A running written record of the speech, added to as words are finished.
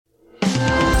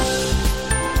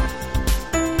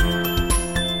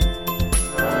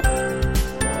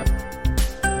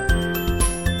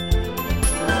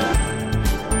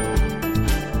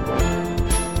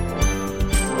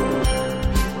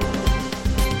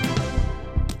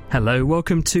Hello,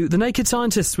 welcome to The Naked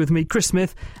Scientists with me, Chris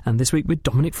Smith, and this week with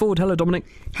Dominic Ford. Hello, Dominic.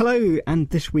 Hello, and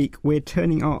this week we're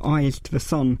turning our eyes to the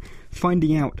sun,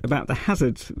 finding out about the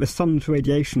hazards the sun's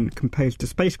radiation can pose to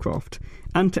spacecraft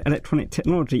and to electronic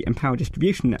technology and power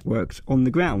distribution networks on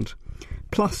the ground.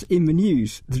 Plus, in the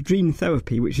news, the gene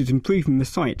therapy which is improving the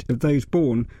sight of those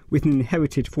born with an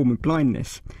inherited form of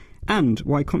blindness, and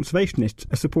why conservationists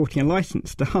are supporting a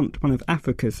licence to hunt one of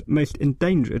Africa's most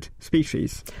endangered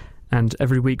species. And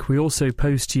every week we also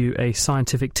pose to you a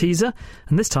scientific teaser.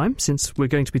 And this time, since we're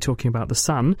going to be talking about the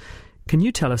sun, can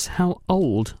you tell us how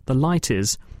old the light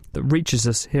is that reaches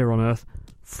us here on Earth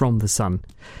from the sun?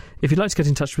 If you'd like to get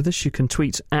in touch with us, you can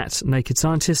tweet at Naked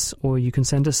Scientists, or you can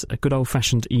send us a good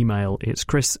old-fashioned email. It's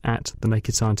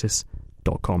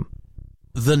chris@thenakedscientists.com.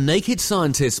 The Naked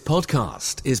Scientists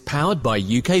podcast is powered by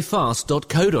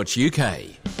ukfast.co.uk.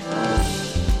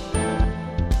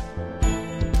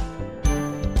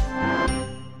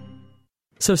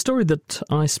 So a story that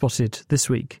I spotted this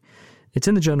week, it's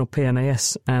in the journal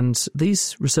PNAS, and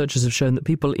these researchers have shown that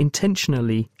people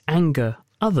intentionally anger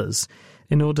others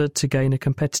in order to gain a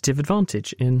competitive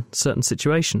advantage in certain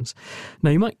situations. Now,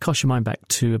 you might cast your mind back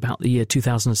to about the year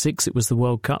 2006. It was the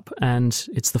World Cup, and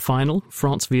it's the final,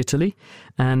 France v Italy.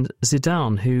 And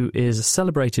Zidane, who is a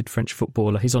celebrated French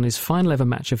footballer, he's on his final ever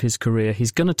match of his career.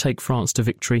 He's going to take France to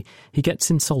victory. He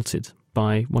gets insulted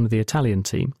by one of the Italian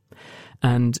team,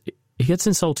 and he gets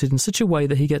insulted in such a way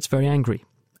that he gets very angry.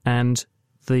 And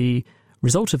the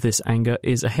result of this anger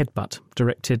is a headbutt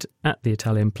directed at the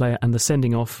Italian player and the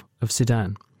sending off of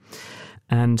Zidane.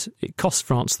 And it cost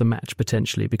France the match,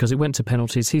 potentially, because it went to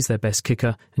penalties. He's their best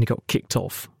kicker, and he got kicked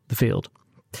off the field.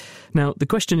 Now, the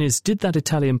question is, did that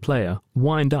Italian player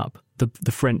wind up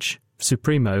the French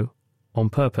Supremo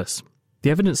on purpose? The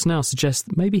evidence now suggests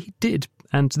that maybe he did,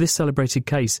 and this celebrated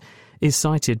case is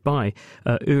cited by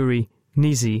Uri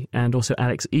Nisi and also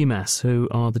Alex Emas, who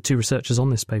are the two researchers on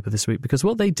this paper this week, because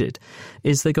what they did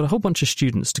is they got a whole bunch of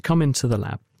students to come into the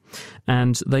lab,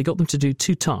 and they got them to do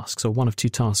two tasks, or one of two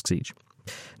tasks each.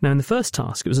 Now, in the first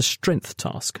task, it was a strength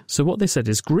task. So what they said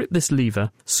is, grip this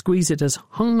lever, squeeze it as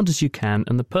hard as you can,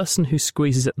 and the person who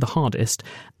squeezes it the hardest,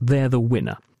 they're the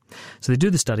winner. So they do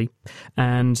the study,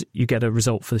 and you get a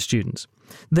result for the students.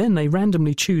 Then they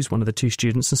randomly choose one of the two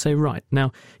students and say, right,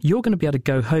 now, you're going to be able to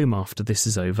go home after this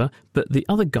is over, but the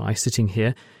other guy sitting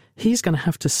here, he's going to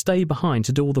have to stay behind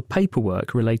to do all the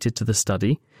paperwork related to the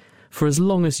study for as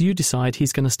long as you decide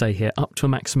he's going to stay here, up to a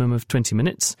maximum of 20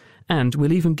 minutes, and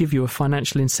we'll even give you a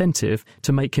financial incentive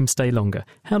to make him stay longer.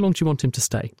 How long do you want him to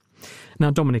stay?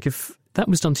 Now, Dominic, if that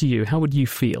was done to you, how would you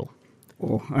feel?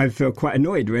 Oh, I feel quite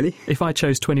annoyed, really. If I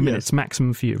chose 20 minutes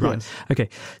maximum for you, right? Yes. Okay,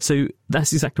 so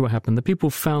that's exactly what happened. The people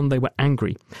found they were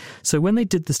angry. So when they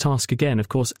did this task again, of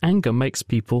course, anger makes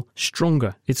people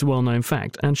stronger. It's a well-known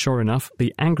fact. And sure enough,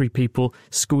 the angry people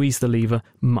squeeze the lever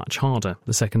much harder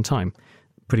the second time.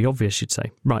 Pretty obvious, you'd say.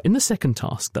 Right, in the second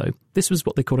task, though, this was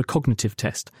what they called a cognitive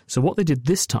test. So what they did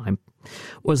this time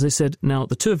was they said, now,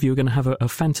 the two of you are going to have a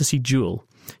fantasy duel.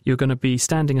 You're going to be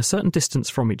standing a certain distance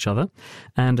from each other,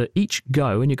 and at each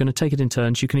go, and you're going to take it in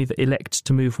turns, you can either elect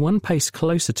to move one pace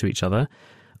closer to each other,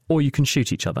 or you can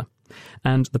shoot each other.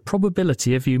 And the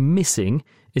probability of you missing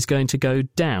is going to go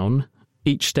down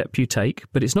each step you take,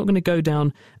 but it's not going to go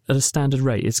down at a standard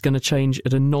rate. It's going to change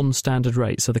at a non-standard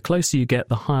rate. So the closer you get,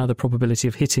 the higher the probability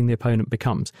of hitting the opponent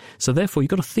becomes. So therefore,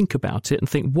 you've got to think about it and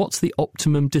think, what's the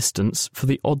optimum distance for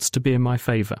the odds to be in my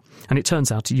favour? And it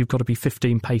turns out you've got to be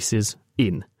 15 paces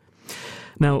in.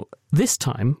 Now, this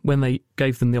time, when they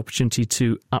gave them the opportunity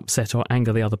to upset or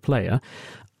anger the other player,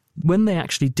 when they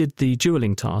actually did the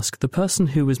duelling task, the person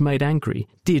who was made angry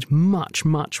did much,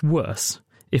 much worse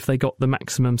if they got the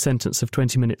maximum sentence of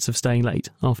 20 minutes of staying late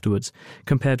afterwards,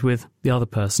 compared with the other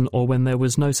person, or when there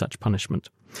was no such punishment.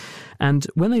 And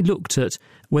when they looked at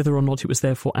whether or not it was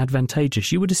therefore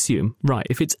advantageous, you would assume, right,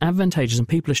 if it's advantageous and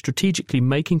people are strategically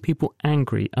making people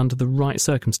angry under the right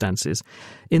circumstances,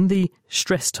 in the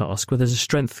stress task, where there's a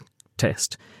strength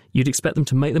test, you'd expect them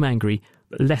to make them angry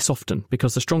less often,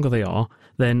 because the stronger they are,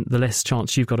 then the less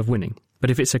chance you've got of winning. But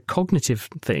if it's a cognitive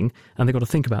thing and they've got to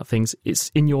think about things,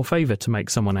 it's in your favour to make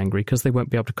someone angry because they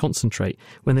won't be able to concentrate.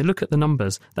 When they look at the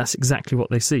numbers, that's exactly what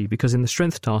they see, because in the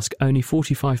strength task, only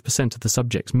 45% of the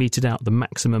subjects meted out the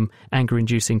maximum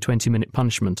anger-inducing 20-minute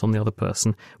punishment on the other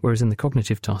person, whereas in the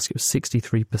cognitive task, it was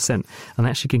 63%. And they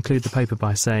actually conclude the paper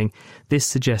by saying, this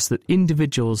suggests that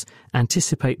individuals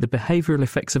anticipate the behavioural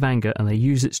effects of anger and they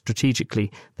use it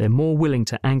strategically. They're more willing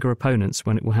to anger opponents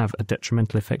when it will have a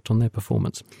detrimental effect on their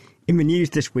performance. In the news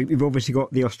this week, we've obviously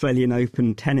got the Australian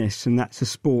Open tennis, and that's a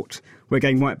sport. We're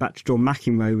going right back to John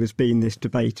McEnroe. There's been this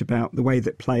debate about the way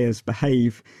that players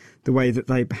behave, the way that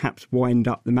they perhaps wind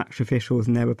up the match officials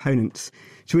and their opponents.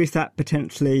 So is that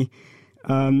potentially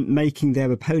making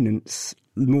their opponents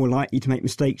more likely to make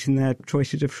mistakes in their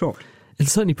choices of shot? It'll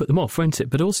certainly put them off, won't it?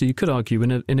 But also you could argue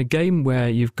in a game where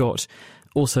you've got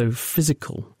also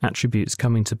physical attributes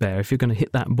coming to bear, if you're going to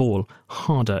hit that ball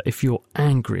harder, if you're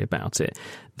angry about it,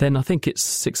 then I think it's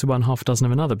 6 of one, half a dozen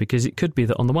of another, because it could be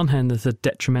that on the one hand there's a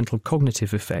detrimental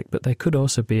cognitive effect, but there could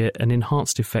also be an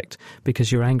enhanced effect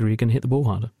because you're angry, you're going to hit the ball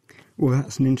harder. Well,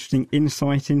 that's an interesting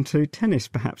insight into tennis,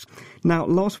 perhaps. Now,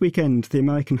 last weekend, the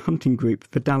American hunting group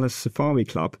for Dallas Safari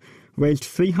Club raised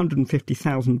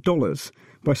 $350,000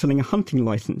 by selling a hunting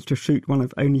licence to shoot one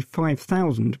of only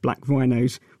 5,000 black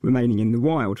rhinos remaining in the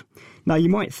wild. Now, you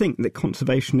might think that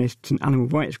conservationists and animal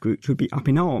rights groups would be up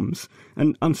in arms,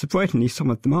 and unsurprisingly, some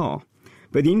of them are.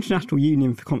 But the International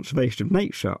Union for Conservation of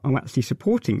Nature are actually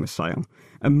supporting the sale,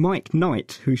 and Mike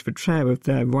Knight, who's the chair of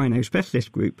their rhino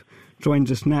specialist group,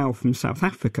 joins us now from South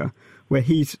Africa, where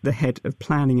he's the head of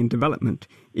planning and development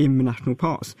in the national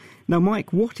parks. Now,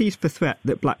 Mike, what is the threat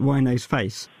that black rhinos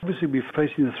face? Obviously, we're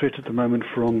facing the threat at the moment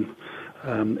from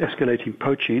escalating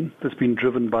poaching that's been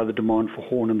driven by the demand for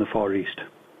horn in the Far East.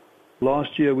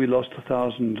 Last year, we lost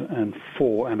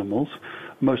 1,004 animals,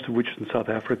 most of which in South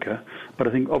Africa. But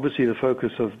I think obviously the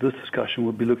focus of this discussion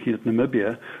will be looking at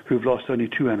Namibia, who've lost only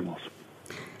 2 animals.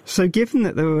 So given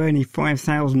that there are only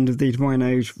 5,000 of these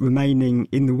rhinos remaining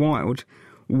in the wild,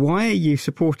 why are you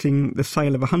supporting the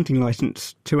sale of a hunting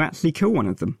licence to actually kill one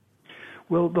of them?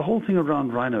 Well, the whole thing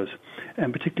around rhinos,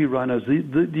 and particularly rhinos,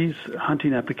 these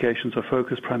hunting applications are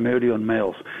focused primarily on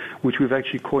males, which we've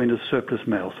actually coined as surplus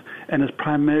males, and it's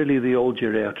primarily the old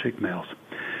geriatric males.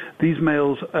 These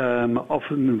males are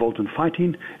often involved in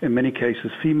fighting. In many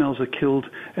cases, females are killed.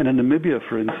 And in Namibia,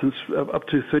 for instance, up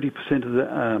to 30% of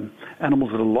the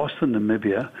animals that are lost in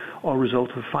Namibia are a result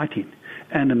of fighting.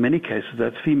 And in many cases,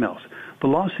 that's females. The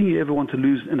last thing you ever want to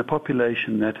lose in a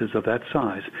population that is of that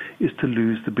size is to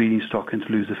lose the breeding stock and to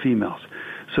lose the females.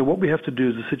 So what we have to do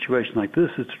in a situation like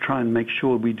this is to try and make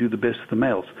sure we do the best for the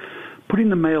males. Putting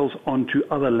the males onto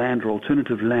other land or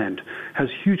alternative land has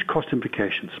huge cost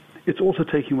implications. It's also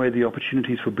taking away the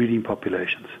opportunities for breeding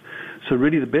populations. So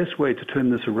really the best way to turn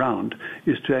this around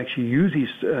is to actually use these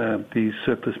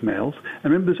surplus males.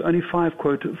 And remember, there's only 5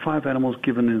 animals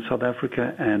given in South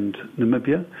Africa and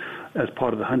Namibia as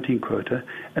part of the hunting quota,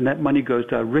 and that money goes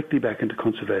directly back into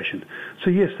conservation. So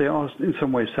yes, they are in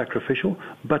some ways sacrificial,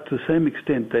 but to the same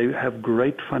extent they have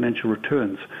great financial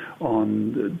returns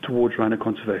towards rhino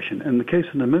conservation. In the case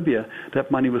of Namibia,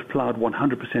 that money was ploughed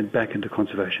 100% back into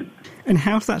conservation. And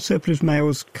how's that surplus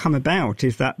males come about?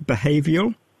 Is that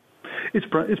behavioural? It's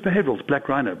behavioural. It's black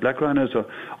rhino. Black rhinos are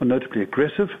notably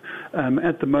aggressive.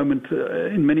 At the moment,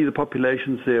 in many of the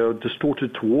populations, they are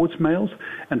distorted towards males,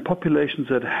 and populations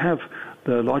that have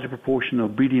the larger proportion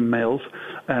of breeding males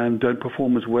don't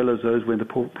perform as well as those where the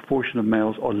proportion of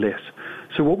males are less.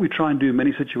 So what we try and do in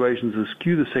many situations is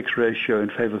skew the sex ratio in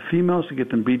favour of females to get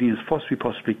them breeding as fast as we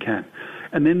possibly can.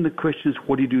 And then the question is,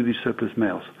 what do you do with these surplus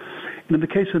males? And in the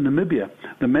case of Namibia,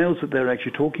 the males that they're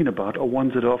actually talking about are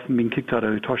ones that are often being kicked out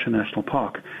of Etosha National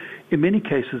Park. In many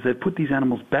cases, they put these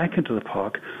animals back into the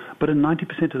park, but in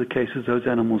 90% of the cases, those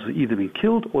animals are either being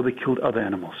killed or they killed other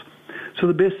animals. So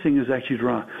the best thing is actually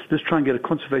let's try and get a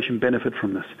conservation benefit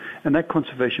from this. And that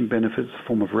conservation benefit is in the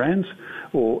form of rands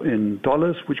or in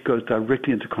dollars, which goes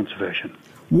directly into conservation.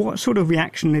 What sort of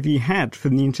reaction have you had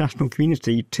from the international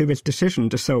community to this decision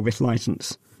to sell this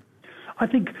licence? I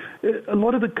think a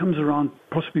lot of it comes around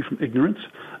possibly from ignorance,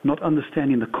 not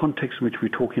understanding the context in which we're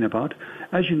talking about.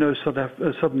 As you know,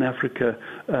 Southern Africa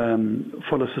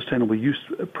follows a sustainable use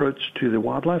approach to the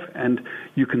wildlife, and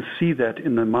you can see that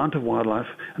in the amount of wildlife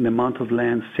and the amount of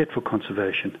land set for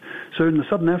conservation. So in the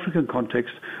Southern African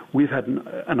context, we've had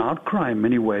an outcry in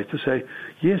many ways to say,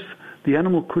 yes, the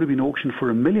animal could have been auctioned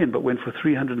for $1 million but went for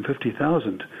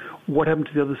 $350,000. What happened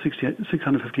to the other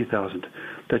 $650,000?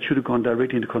 That should have gone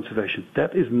directly into conservation.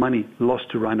 That is money lost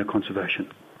to rhino conservation.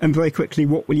 And very quickly,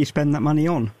 what will you spend that money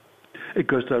on? It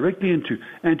goes directly into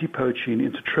anti-poaching,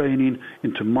 into training,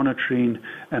 into monitoring,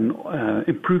 and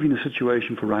improving the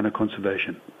situation for rhino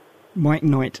conservation. Mike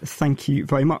Knight, thank you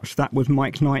very much. That was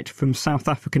Mike Knight from South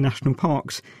Africa National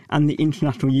Parks and the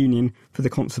International Union for the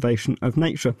Conservation of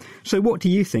Nature. So what do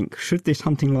you think? Should this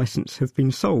hunting licence have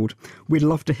been sold? We'd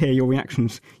love to hear your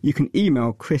reactions. You can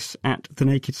email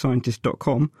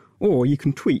chris@thenakedscientist.com or you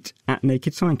can tweet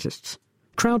 @nakedscientists.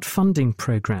 Crowdfunding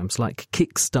programs like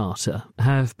Kickstarter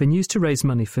have been used to raise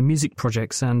money for music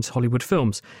projects and Hollywood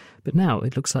films, but now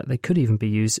it looks like they could even be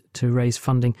used to raise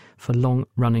funding for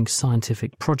long-running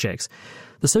scientific projects.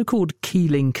 The so-called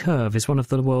Keeling curve is one of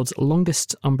the world's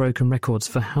longest unbroken records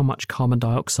for how much carbon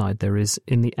dioxide there is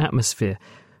in the atmosphere.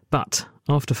 But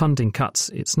after funding cuts,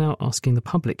 it's now asking the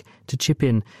public to chip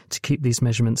in to keep these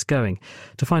measurements going.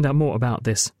 To find out more about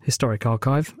this historic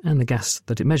archive and the gas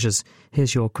that it measures,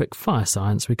 here's your quick fire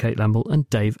science with Kate Lamble and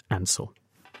Dave Ansell.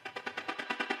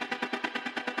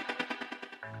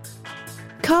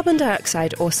 Carbon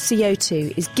dioxide, or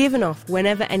CO2, is given off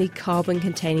whenever any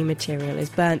carbon-containing material is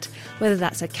burnt, whether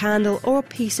that's a candle or a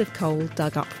piece of coal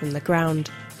dug up from the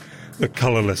ground. The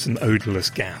colourless and odourless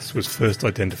gas was first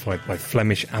identified by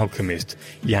Flemish alchemist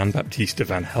Jan Baptista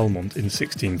van Helmont in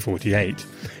 1648,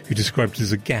 who described it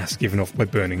as a gas given off by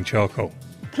burning charcoal.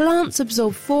 Plants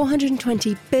absorb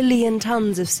 420 billion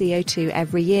tonnes of CO2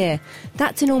 every year.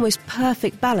 That's in almost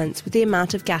perfect balance with the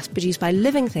amount of gas produced by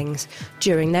living things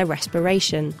during their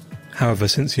respiration. However,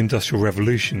 since the Industrial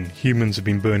Revolution, humans have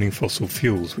been burning fossil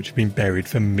fuels which have been buried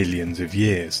for millions of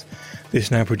years.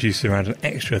 This now produces around an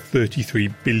extra 33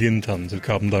 billion tonnes of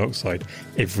carbon dioxide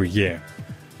every year.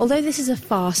 Although this is a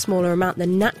far smaller amount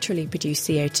than naturally produced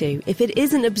CO2, if it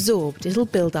isn't absorbed, it'll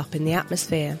build up in the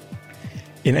atmosphere.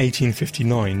 In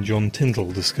 1859, John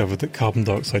Tyndall discovered that carbon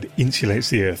dioxide insulates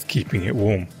the Earth, keeping it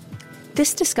warm.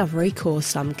 This discovery caused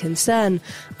some concern.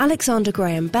 Alexander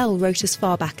Graham Bell wrote as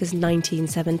far back as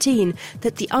 1917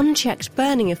 that the unchecked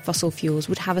burning of fossil fuels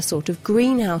would have a sort of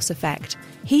greenhouse effect.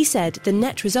 He said the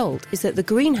net result is that the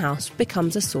greenhouse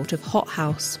becomes a sort of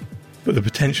hothouse. But the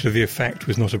potential of the effect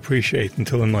was not appreciated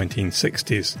until the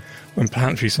 1960s, when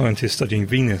planetary scientists studying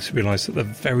Venus realised that the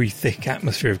very thick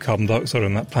atmosphere of carbon dioxide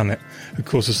on that planet had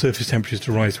caused the surface temperatures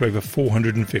to rise to over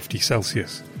 450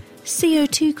 Celsius.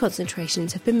 CO2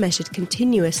 concentrations have been measured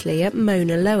continuously at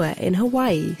Mauna Loa in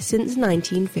Hawaii since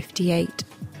 1958.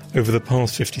 Over the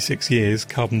past 56 years,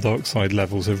 carbon dioxide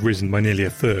levels have risen by nearly a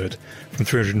third, from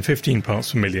 315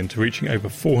 parts per million to reaching over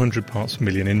 400 parts per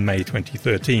million in May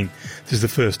 2013. This is the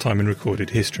first time in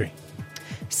recorded history.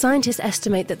 Scientists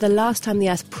estimate that the last time the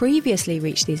Earth previously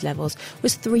reached these levels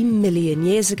was 3 million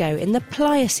years ago in the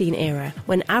Pliocene era,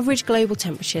 when average global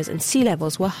temperatures and sea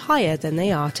levels were higher than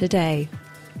they are today.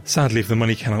 Sadly, if the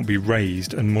money cannot be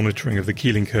raised and monitoring of the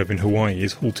Keeling curve in Hawaii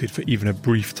is halted for even a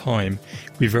brief time, it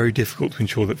will be very difficult to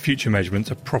ensure that future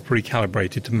measurements are properly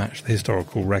calibrated to match the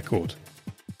historical record.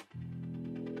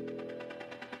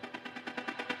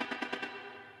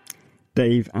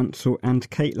 Dave Ansell and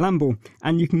Kate Lamble,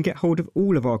 and you can get hold of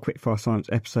all of our Quickfire Science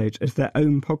episodes as their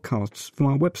own podcasts from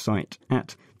our website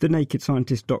at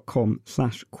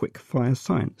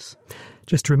thenakedscientist.com/quickfirescience.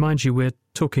 Just to remind you, we're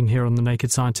talking here on The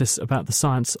Naked Scientists about the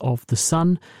science of the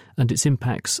sun and its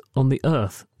impacts on the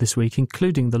Earth this week,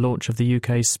 including the launch of the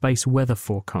UK's space weather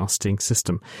forecasting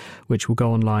system, which will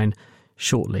go online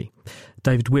shortly.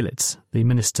 David Willits, the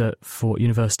Minister for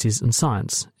Universities and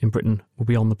Science in Britain, will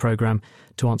be on the programme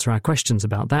to answer our questions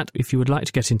about that. If you would like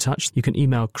to get in touch, you can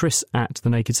email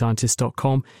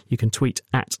chris@thenakedscientist.com, you can tweet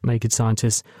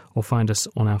 @nakedscientists, or find us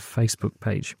on our Facebook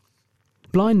page.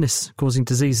 Blindness-causing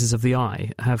diseases of the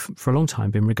eye have for a long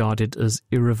time been regarded as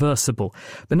irreversible,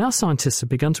 but now scientists have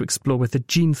begun to explore whether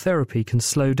gene therapy can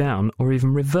slow down or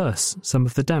even reverse some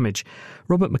of the damage.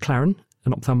 Robert McLaren,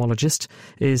 an ophthalmologist,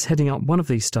 is heading up one of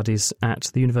these studies at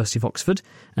the University of Oxford,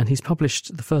 and he's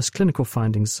published the first clinical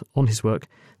findings on his work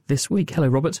this week. Hello,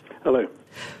 Robert. Hello.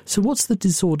 So what's the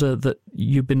disorder that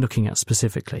you've been looking at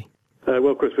specifically?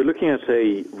 Well, Chris, we're looking at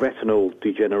a retinal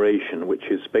degeneration,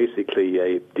 which is basically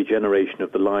a degeneration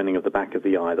of the lining of the back of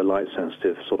the eye, the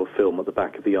light-sensitive sort of film at the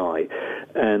back of the eye.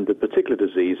 And the particular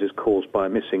disease is caused by a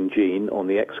missing gene on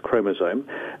the X chromosome,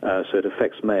 so it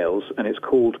affects males, and it's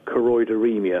called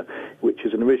choroideremia, which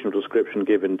is an original description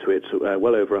given to it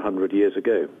well over 100 years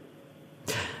ago.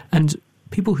 And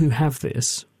people who have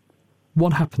this,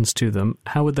 what happens to them?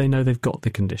 How would they know they've got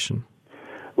the condition?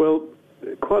 Well,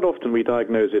 quite often we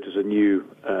diagnose it as a new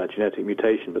genetic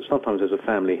mutation, but sometimes there's a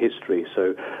family history,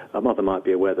 so a mother might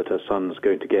be aware that her son's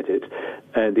going to get it,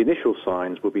 and the initial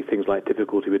signs will be things like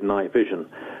difficulty with night vision.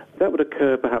 That would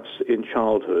occur perhaps in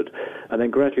childhood, and then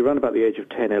gradually around about the age of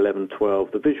 10, 11,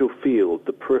 12, the visual field,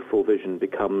 the peripheral vision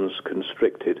becomes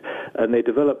constricted, and they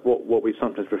develop what we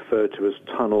sometimes refer to as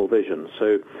tunnel vision.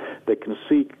 So they can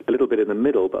see a little bit in the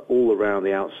middle, but all around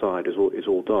the outside is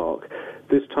all dark.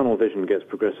 This tunnel vision gets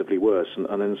progressively worse,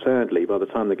 and then sadly, by the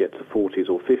time they get to 40s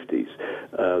or 50s,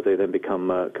 they then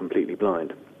become completely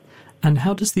blind. And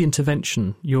how does the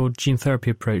intervention, your gene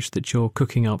therapy approach that you're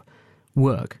cooking up,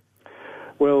 work?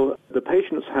 Well, The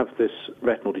patients have this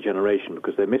retinal degeneration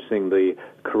because they're missing the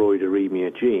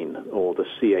choroideremia gene, or the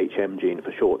CHM gene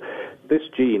for short. This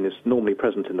gene is normally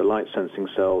present in the light-sensing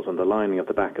cells and the lining of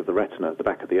the back of the retina, the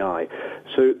back of the eye.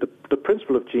 So the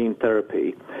principle of gene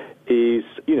therapy is,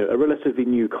 a relatively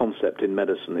new concept in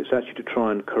medicine. It's actually to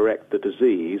try and correct the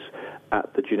disease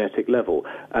at the genetic level.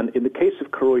 And in the case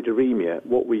of choroideremia,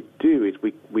 what we do is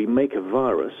we make a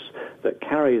virus that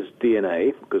carries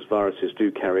DNA, because viruses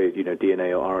do carry,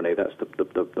 DNA or RNA. That's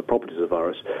the properties of the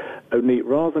virus. Only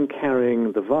rather than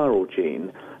carrying the viral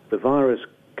gene, the virus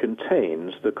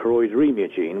contains the choroideremia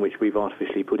gene, which we've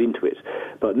artificially put into it.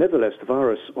 But nevertheless, the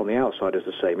virus on the outside is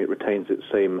the same. It retains its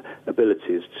same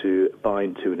abilities to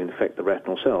bind to and infect the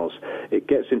retinal cells. It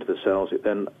gets into the cells.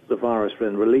 The virus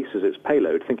then releases its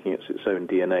payload, thinking it's its own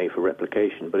DNA for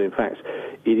replication. But in fact,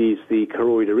 it is the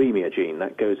choroideremia gene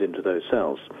that goes into those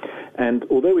cells. And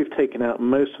although we've taken out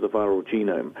most of the viral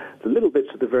genome, the little bits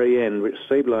at the very end which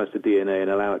stabilize the DNA and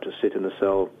allow it to sit in the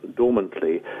cell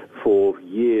dormantly for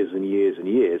years and years and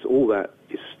years, all that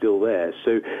is still there.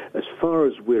 So as far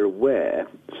as we're aware,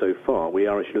 so far, we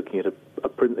are actually looking at,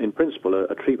 in principle,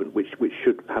 a treatment which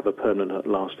should have a permanent,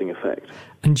 lasting effect.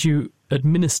 And you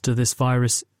administer this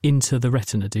virus into the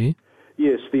retina, do you?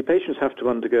 Yes, the patients have to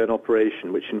undergo an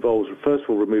operation which involves, first of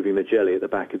all, removing the jelly at the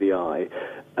back of the eye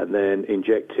and then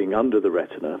injecting under the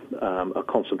retina a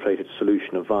concentrated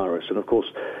solution of virus. And, of course,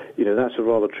 that's a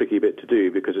rather tricky bit to do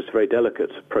because it's a very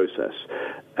delicate process.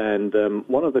 And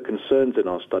one of the concerns in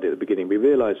our study at the beginning, we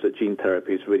realized that gene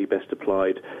therapy is really best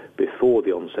applied before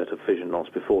the onset of vision loss,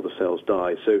 before the cells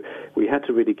die. So we had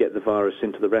to really get the virus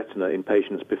into the retina in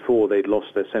patients before they'd lost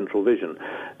their central vision.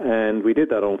 And we did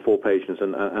that on 4 patients,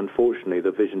 and unfortunately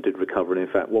the vision did recover. And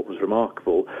in fact, what was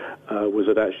remarkable was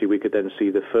that actually we could then see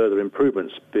the further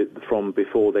improvements from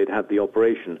before they'd had the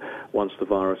operation once the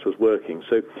virus was working.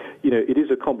 So, it is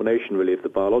a combination really of the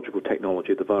biological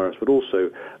technology of the virus, but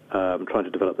also trying to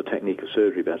develop the technique of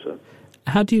surgery better.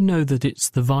 How do you know that it's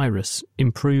the virus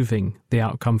improving the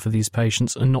outcome for these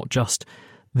patients and not just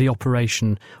the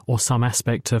operation or some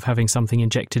aspect of having something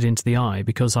injected into the eye?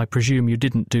 Because I presume you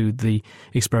didn't do the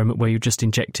experiment where you just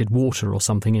injected water or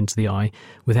something into the eye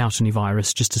without any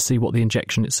virus just to see what the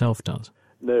injection itself does.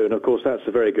 No, and of course that's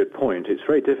a very good point. It's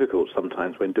very difficult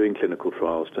sometimes when doing clinical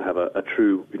trials to have a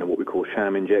true, what we call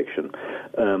sham injection.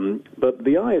 But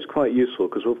the eye is quite useful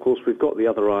because, of course, we've got the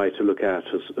other eye to look at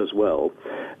as well.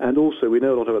 And also we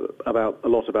know a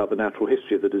lot about the natural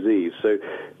history of the disease. So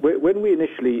when we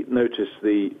initially noticed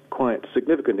the quite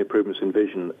significant improvements in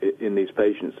vision in these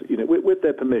patients, with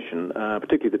their permission,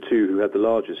 particularly the 2 who had the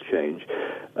largest change,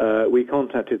 we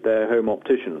contacted their home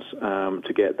opticians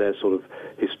to get their sort of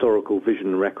historical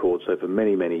vision records over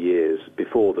many, many years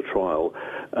before the trial,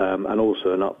 and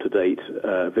also an up-to-date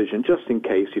vision, just in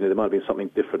case, there might have been something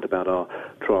different about our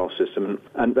trial system.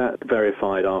 And that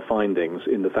verified our findings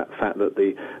in the fact that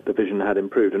the vision had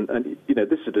improved. And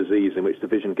this is a disease in which the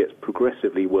vision gets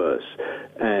progressively worse,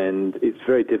 and it's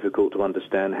very difficult to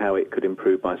understand how it could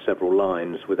improve by several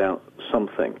lines without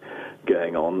something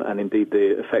going on. And indeed,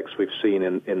 the effects we've seen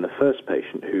in the first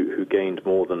patient who gained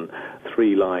more than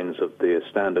 3 lines of the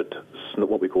standard,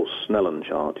 what we call Snellen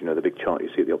chart, the big chart you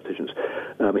see at the opticians.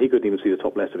 He couldn't even see the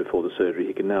top letter before the surgery.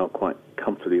 He can now quite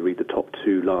comfortably read the top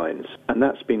 2 lines. And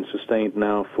that's been sustained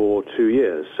now for 2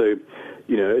 years. So,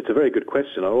 it's a very good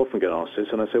question. I often get asked this,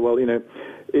 and I say, well,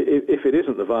 if it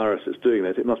isn't the virus that's doing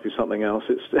this, it must be something else.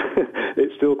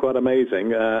 It's still quite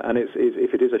amazing. And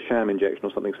if it is a sham injection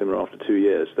or something similar after 2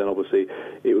 years, then obviously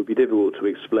it would be difficult to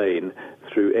explain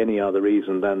through any other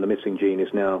reason than the missing gene is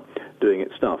now doing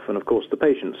its stuff. And of course, the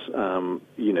patients,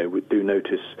 do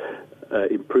notice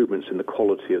improvements in the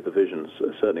quality of the vision.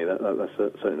 Certainly, that's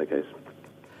certainly the case.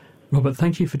 Robert,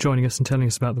 thank you for joining us and telling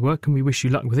us about the work, and we wish you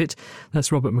luck with it. That's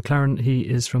Robert McLaren. He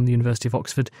is from the University of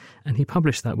Oxford, and he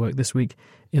published that work this week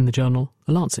in the journal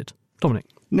The Lancet. Dominic.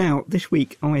 Now, this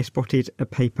week I spotted a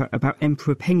paper about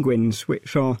emperor penguins,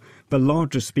 which are the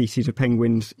largest species of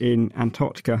penguins in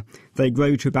Antarctica. They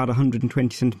grow to about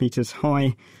 120 centimetres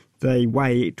high, they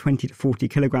weigh 20 to 40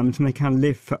 kilograms, and they can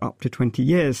live for up to 20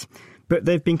 years. But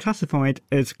they've been classified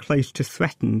as close to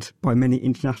threatened by many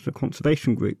international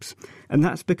conservation groups, and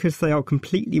that's because they are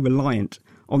completely reliant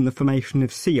on the formation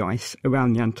of sea ice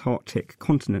around the Antarctic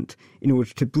continent in order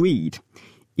to breed.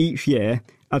 Each year,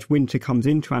 as winter comes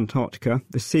into Antarctica,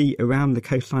 the sea around the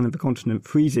coastline of the continent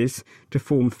freezes to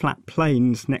form flat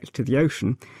plains next to the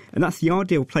ocean, and that's the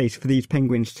ideal place for these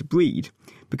penguins to breed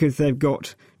because they've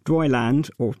got dry land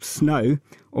or snow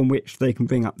on which they can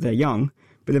bring up their young,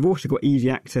 but they've also got easy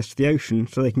access to the ocean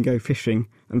so they can go fishing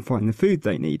and find the food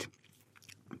they need.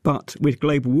 But with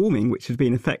global warming, which has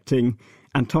been affecting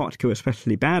Antarctica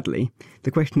especially badly,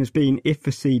 the question has been, if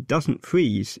the sea doesn't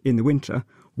freeze in the winter,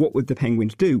 what would the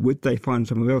penguins do? Would they find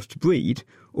somewhere else to breed,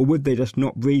 or would they just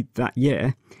not breed that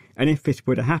year? And if this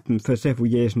were to happen for several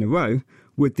years in a row,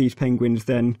 would these penguins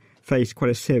then face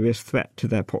quite a serious threat to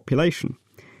their population?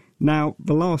 Now,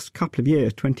 the last couple of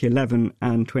years, 2011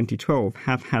 and 2012,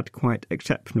 have had quite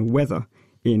exceptional weather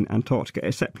in Antarctica,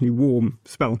 exceptionally warm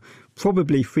spell,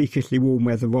 probably freakishly warm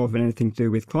weather rather than anything to do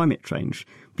with climate change.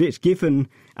 But it's given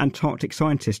Antarctic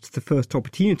scientists the first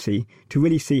opportunity to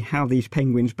really see how these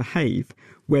penguins behave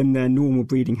when their normal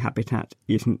breeding habitat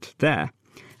isn't there.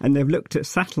 And they've looked at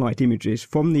satellite images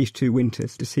from these 2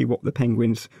 winters to see what the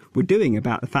penguins were doing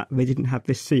about the fact that they didn't have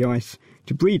this sea ice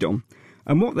to breed on.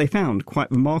 And what they found,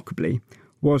 quite remarkably,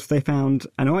 was they found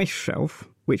an ice shelf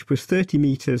which was 30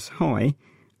 metres high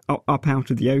up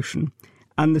out of the ocean,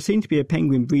 and there seemed to be a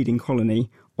penguin breeding colony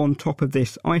on top of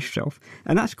this ice shelf.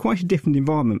 And that's quite a different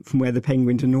environment from where the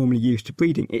penguins are normally used to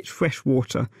breeding. It's fresh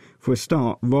water for a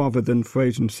start rather than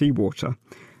frozen seawater.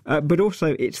 But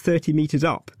also it's 30 metres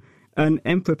up. And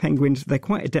emperor penguins, they're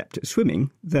quite adept at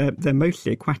swimming. They're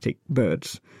mostly aquatic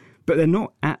birds, but they're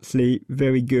not actually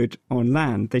very good on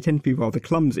land. They tend to be rather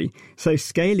clumsy. So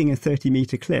scaling a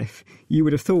 30-metre cliff, you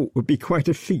would have thought would be quite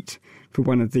a feat for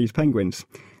one of these penguins.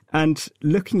 And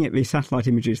looking at these satellite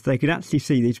images, they could actually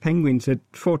see these penguins had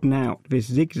trodden out this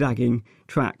zigzagging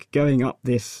track going up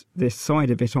this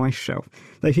side of this ice shelf.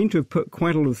 They seem to have put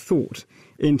quite a lot of thought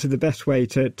into the best way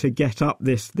to get up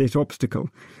this obstacle.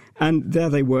 And there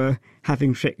they were,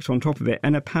 having chicks on top of it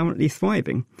and apparently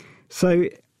thriving. So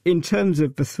in terms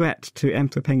of the threat to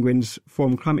emperor penguins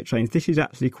from climate change, this is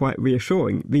actually quite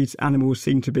reassuring. These animals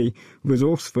seem to be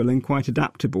resourceful and quite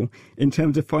adaptable in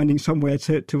terms of finding somewhere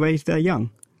to raise their young.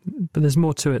 But there's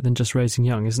more to it than just raising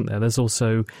young, isn't there? There's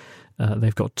also,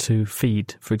 they've got to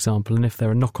feed, for example, and if there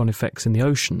are knock-on effects in the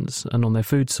oceans and on their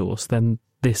food source, then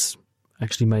this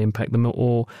actually may impact them.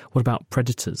 Or what about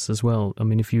predators as well? I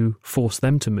mean, if you force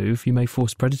them to move, you may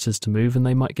force predators to move and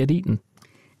they might get eaten.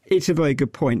 It's a very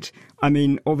good point. I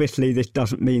mean, obviously this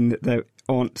doesn't mean that there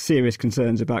aren't serious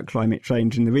concerns about climate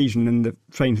change in the region and the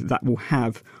change that will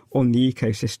have on the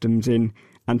ecosystems in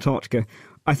Antarctica.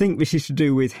 I think this is to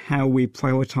do with how we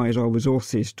prioritise our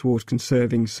resources towards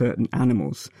conserving certain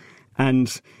animals.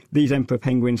 And these emperor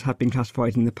penguins have been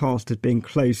classified in the past as being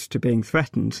close to being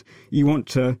threatened. You want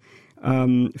to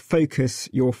focus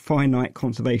your finite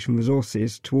conservation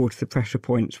resources towards the pressure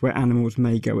points where animals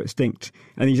may go extinct.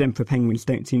 And these emperor penguins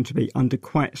don't seem to be under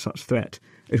quite such threat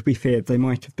as we feared they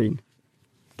might have been.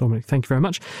 Dominic, thank you very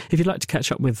much. If you'd like to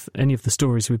catch up with any of the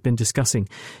stories we've been discussing,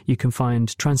 you can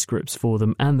find transcripts for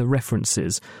them and the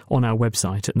references on our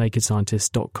website at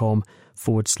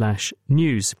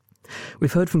nakedscientist.com/news.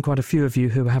 We've heard from quite a few of you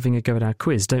who are having a go at our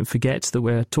quiz. Don't forget that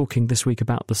we're talking this week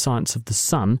about the science of the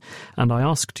sun, and I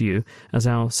asked you, as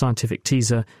our scientific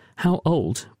teaser, how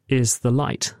old is the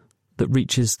light that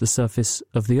reaches the surface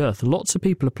of the Earth? Lots of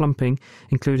people are plumping,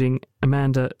 including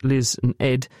Amanda, Liz and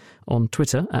Ed on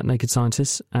Twitter at Naked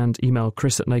Scientists and email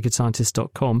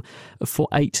chris@nakedscientist.com for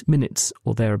 8 minutes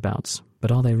or thereabouts.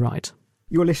 But are they right?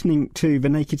 You're listening to The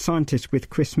Naked Scientist with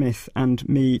Chris Smith and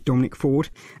me, Dominic Ford,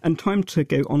 and time to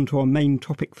go on to our main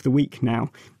topic for the week now,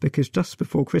 because just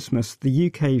before Christmas, the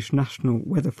UK's National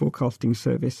Weather Forecasting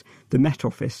Service, the Met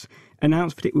Office,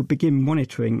 announced that it would begin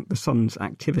monitoring the sun's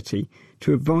activity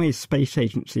to advise space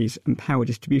agencies and power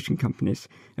distribution companies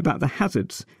about the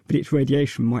hazards that its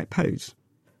radiation might pose.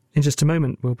 In just a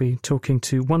moment, we'll be talking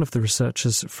to one of the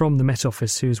researchers from the Met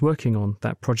Office who's working on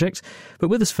that project. But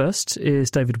with us first is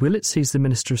David Willits. He's the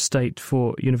Minister of State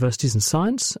for Universities and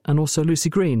Science, and also Lucy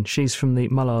Green. She's from the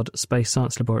Mullard Space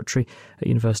Science Laboratory at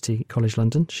University College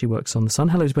London. She works on the sun.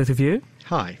 Hello to both of you.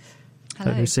 Hi.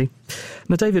 Hello, Lucy.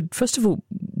 Now, David, first of all,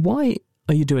 why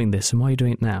are you doing this and why are you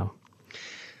doing it now?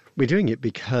 We're doing it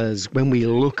because when we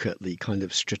look at the kind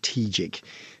of strategic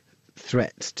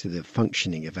threats to the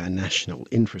functioning of our national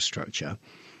infrastructure,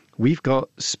 we've got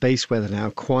space weather now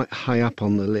quite high up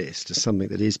on the list as something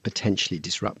that is potentially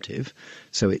disruptive.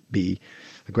 So it'd be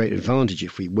a great advantage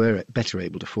if we were better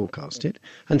able to forecast it.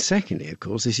 And secondly, of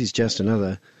course, this is just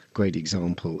another great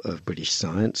example of British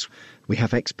science. We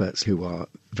have experts who are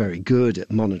very good at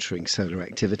monitoring solar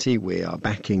activity. We are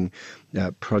backing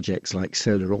projects like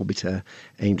Solar Orbiter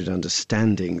aimed at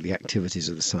understanding the activities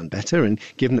of the sun better. And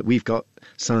given that we've got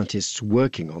scientists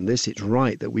working on this, it's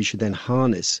right that we should then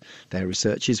harness their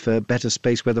researches for better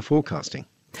space weather forecasting.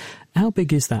 How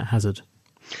big is that hazard?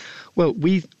 Well,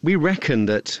 we reckon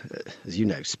that, as you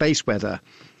know, space weather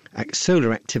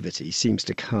Solar activity seems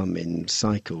to come in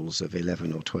cycles of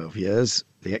 11 or 12 years.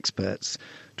 The experts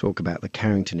talk about the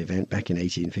Carrington event back in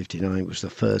 1859, which was the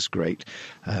first great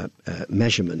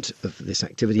measurement of this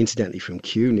activity, incidentally from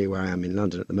Kew, near where I am in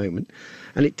London at the moment.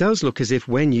 And it does look as if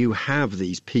when you have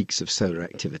these peaks of solar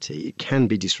activity, it can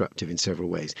be disruptive in several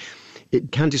ways.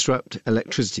 It can disrupt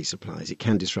electricity supplies, it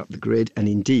can disrupt the grid, and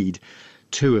indeed,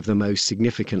 two of the most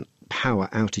significant power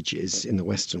outages in the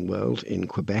Western world, in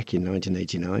Quebec in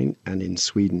 1989 and in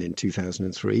Sweden in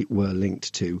 2003, were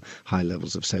linked to high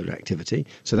levels of solar activity.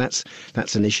 So that's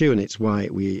an issue, and it's why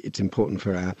it's important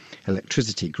for our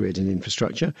electricity grid and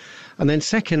infrastructure. And then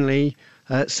secondly,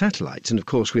 satellites. And of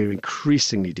course, we're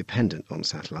increasingly dependent on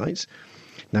satellites.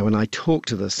 Now, when I talk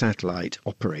to the satellite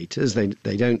operators,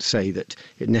 they don't say that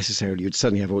it necessarily you'd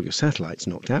suddenly have all your satellites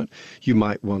knocked out. You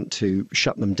might want to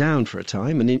shut them down for a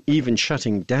time, and even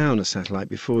shutting down a satellite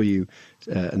before you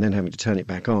and then having to turn it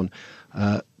back on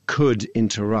could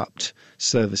interrupt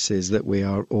services that we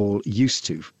are all used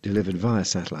to delivered via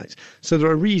satellites. So there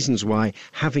are reasons why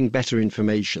having better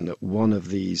information that one of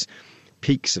these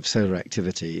peaks of solar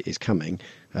activity is coming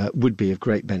would be of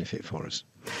great benefit for us.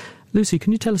 Lucy,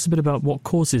 can you tell us a bit about what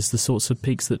causes the sorts of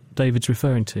peaks that David's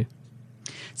referring to?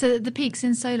 So the peaks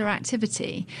in solar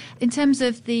activity, in terms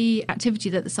of the activity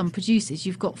that the sun produces,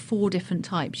 you've got four different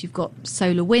types. You've got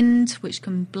solar wind, which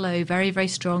can blow very, very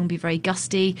strong, be very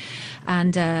gusty,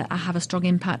 and have a strong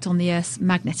impact on the Earth's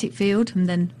magnetic field. And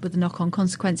then with the knock-on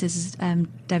consequences, as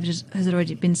David has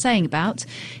already been saying about,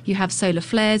 you have solar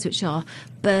flares, which are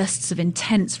bursts of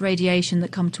intense radiation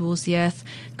that come towards the Earth,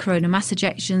 coronal mass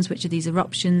ejections, which are these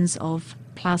eruptions of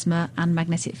plasma and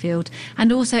magnetic field,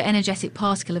 and also energetic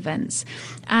particle events.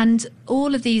 And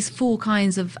all of these four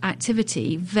kinds of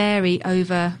activity vary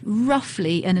over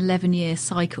roughly an 11-year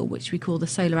cycle, which we call the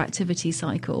solar activity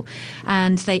cycle,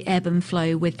 and they ebb and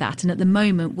flow with that. And at the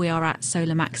moment, we are at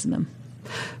solar maximum.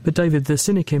 But David, the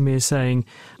cynic in me is saying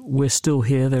we're still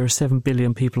here, there are 7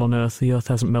 billion people on Earth, the Earth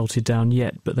hasn't melted down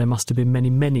yet, but there must have been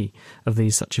many, many of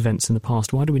these such events in the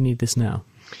past. Why do we need this now?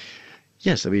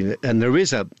 Yes, I mean, and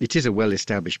it is a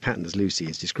well-established pattern, as Lucy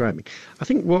is describing. I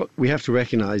think what we have to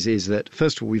recognise is that,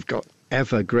 first of all, we've got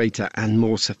ever greater and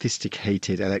more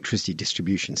sophisticated electricity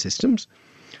distribution systems.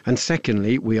 And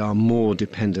secondly, we are more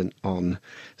dependent on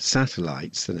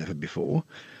satellites than ever before.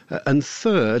 And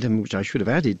third, and which I should have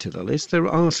added to the list, there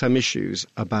are some issues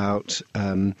about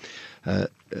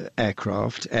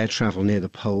aircraft, air travel near the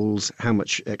poles, how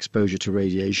much exposure to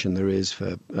radiation there is,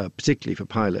 for particularly for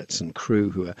pilots and crew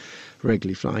who are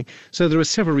regularly flying. So there are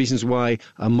several reasons why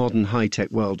a modern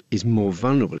high-tech world is more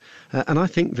vulnerable. And I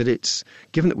think that it's,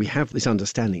 given that we have this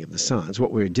understanding of the science,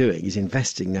 what we're doing is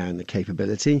investing now in the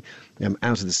capability.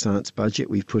 Out of the science budget,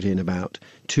 we've put in about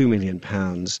 £2 million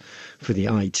for the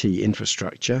IT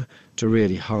infrastructure to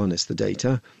really harness the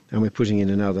data, and we're putting in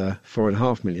another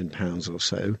 £4.5 million or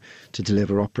so to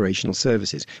deliver operational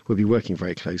services. We'll be working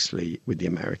very closely with the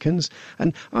Americans,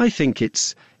 and I think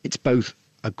it's both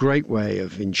a great way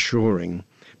of ensuring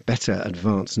better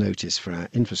advance notice for our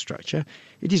infrastructure.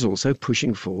 It is also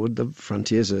pushing forward the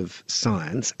frontiers of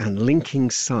science and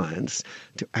linking science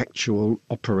to actual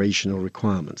operational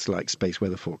requirements like space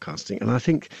weather forecasting. And I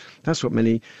think that's what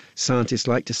many scientists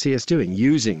like to see us doing,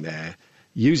 using their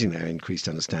increased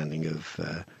understanding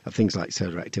of things like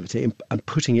solar activity and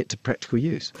putting it to practical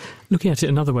use. Looking at it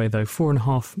another way, though,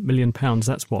 £4.5 million,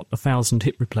 that's what, 1,000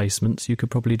 hip replacements. You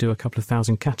could probably do a couple of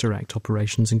thousand cataract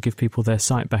operations and give people their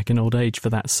sight back in old age for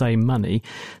that same money.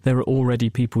 There are already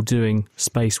people doing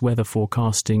space weather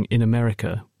forecasting in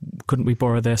America. Couldn't we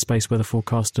borrow their space weather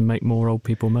forecast and make more old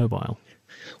people mobile?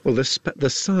 Well, the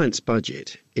science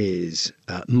budget is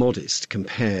modest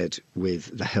compared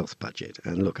with the health budget.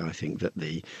 And look, I think that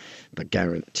the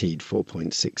guaranteed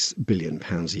 £4.6 billion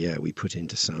a year we put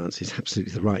into science is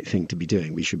absolutely the right thing to be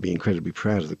doing. We should be incredibly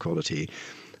proud of the quality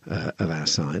of our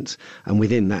science. And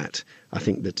within that, I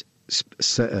think that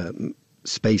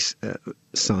space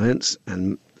science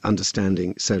and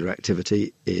understanding solar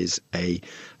activity is an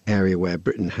area where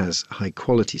Britain has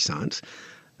high-quality science.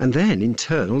 And then, in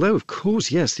turn, although, of course,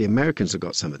 yes, the Americans have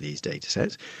got some of these data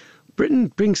sets, Britain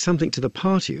brings something to the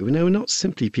party. We're not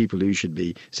simply people who should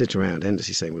be sit around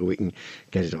endlessly saying, well, we can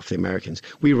get it off the Americans.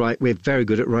 We're very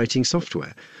good at writing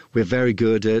software. We're very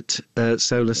good at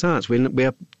solar science.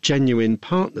 We're genuine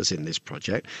partners in this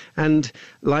project. And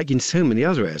like in so many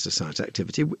other areas of science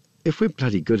activity, if we're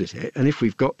bloody good at it, and if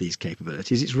we've got these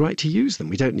capabilities, it's right to use them.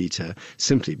 We don't need to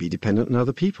simply be dependent on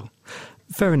other people.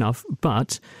 Fair enough,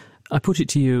 but I put it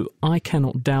to you, I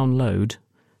cannot download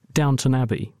Downton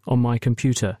Abbey on my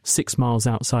computer 6 miles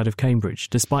outside of Cambridge,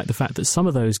 despite the fact that some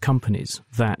of those companies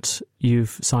that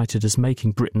you've cited as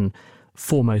making Britain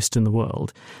foremost in the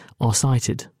world are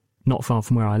sited not far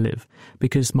from where I live,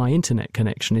 because my internet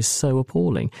connection is so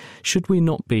appalling. Should we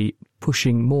not be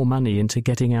pushing more money into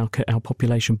getting our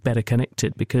population better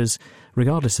connected? Because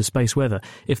regardless of space weather,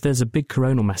 if there's a big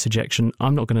coronal mass ejection,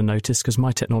 I'm not going to notice because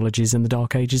my technology is in the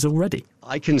dark ages already.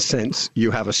 I can sense you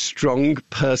have a strong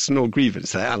personal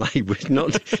grievance there, and I would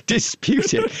not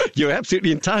dispute it. You're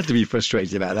absolutely entitled to be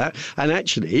frustrated about that. And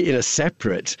actually, in a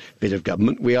separate bit of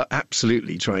government, we are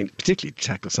absolutely trying, particularly to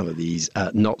tackle some of these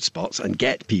not spots and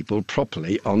get people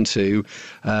properly onto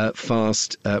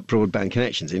fast broadband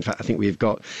connections. In fact, I think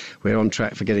we're on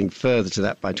track for getting further to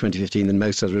that by 2015 than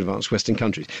most other advanced Western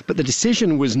countries. But the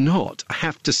decision was not, I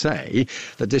have to say,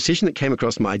 the decision that came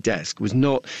across my desk was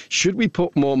not, should we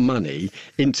put more money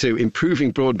into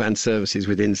improving broadband services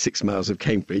within 6 miles of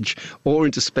Cambridge or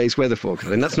into space weather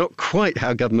forecasting? That's not quite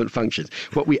how government functions.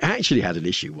 What we actually had an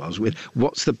issue was with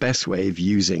what's the best way of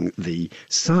using the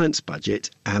science budget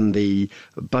and the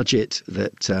budget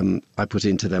that I put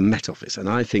into the Met Office. And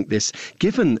I think this,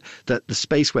 given that the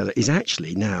space weather is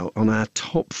actually now on our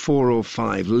top 4 or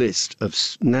 5 list of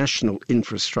national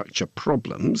infrastructure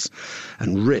problems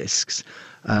and risks,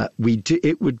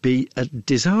 it would be a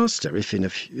disaster if in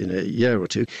a year or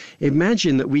two,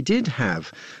 imagine that we did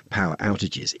have power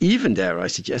outages. Even, dare I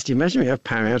suggest, imagine we have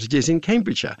power outages in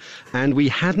Cambridgeshire and we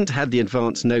hadn't had the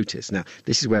advance notice. Now,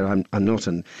 this is where I'm not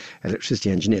an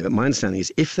electricity engineer, but my understanding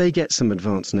is if they get some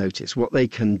advance notice, what they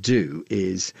can do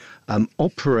is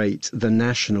operate the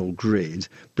national grid,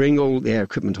 bring all their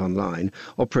equipment online,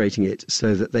 operating it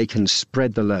so that they can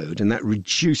spread the load, and that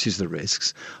reduces the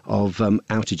risks of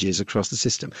outages across the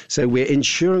system. So we're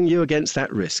insuring you against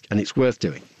that risk, and it's worth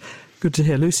doing. Good to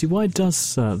hear. Lucy, why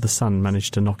does the sun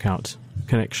manage to knock out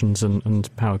connections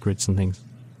and power grids and things?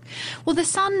 Well, the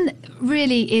sun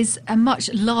really is a much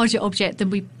larger object than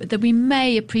we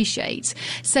may appreciate.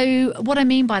 So what I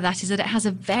mean by that is that it has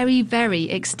a very, very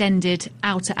extended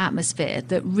outer atmosphere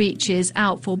that reaches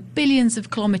out for billions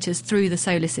of kilometres through the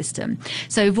solar system.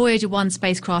 So Voyager 1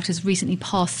 spacecraft has recently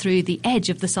passed through the edge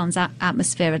of the sun's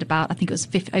atmosphere at about, I think it was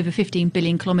over 15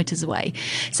 billion kilometres away.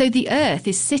 So the Earth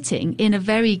is sitting in a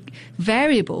very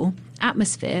variable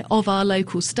atmosphere of our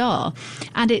local star,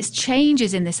 and it's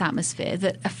changes in this atmosphere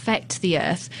that affect the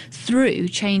Earth through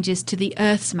changes to the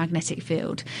Earth's magnetic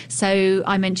field. So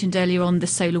I mentioned earlier on the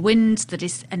solar wind, that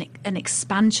is an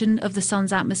expansion of the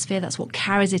sun's atmosphere. That's what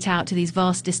carries it out to these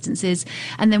vast distances.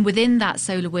 And then within that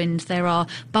solar wind, there are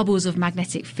bubbles of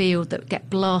magnetic field that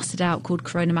get blasted out called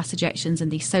coronal mass ejections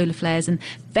and these solar flares and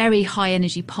very high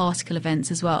energy particle events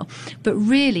as well. But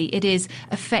really it is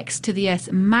effects to the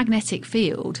Earth's magnetic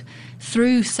field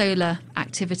through solar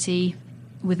activity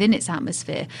within its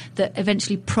atmosphere that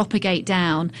eventually propagate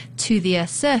down to the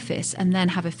Earth's surface and then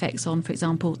have effects on, for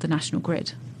example, the national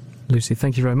grid. Lucy,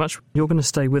 thank you very much. You're going to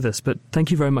stay with us, but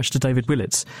thank you very much to David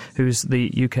Willetts, who's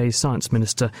the UK Science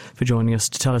Minister, for joining us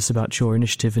to tell us about your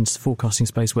initiative in forecasting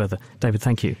space weather. David,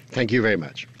 thank you. Thank you very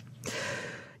much.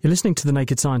 You're listening to The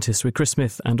Naked Scientist with Chris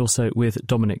Smith and also with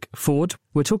Dominic Ford.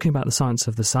 We're talking about the science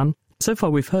of the sun. So far,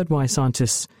 we've heard why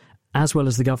scientists, as well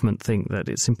as the government, think that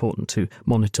it's important to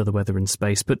monitor the weather in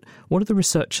space. But what are the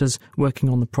researchers working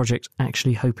on the project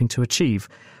actually hoping to achieve?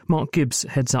 Mark Gibbs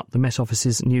heads up the Met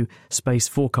Office's new space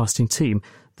forecasting team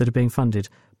that are being funded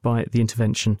by the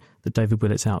intervention that David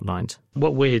Willetts outlined.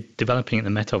 What we're developing at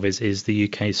the Met Office is the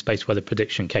UK's space weather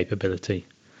prediction capability.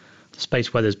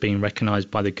 Space weather is being recognised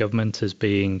by the government as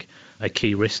being a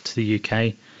key risk to the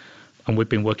UK. And we've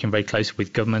been working very closely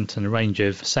with government and a range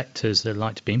of sectors that are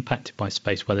likely to be impacted by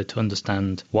space weather to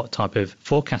understand what type of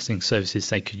forecasting services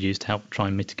they could use to help try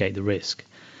and mitigate the risk.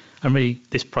 And really,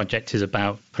 this project is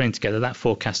about putting together that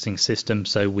forecasting system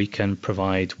so we can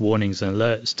provide warnings and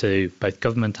alerts to both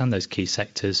government and those key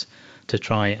sectors to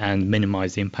try and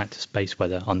minimise the impact of space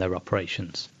weather on their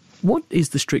operations. What is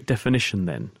the strict definition,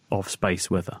 then, of space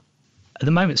weather? At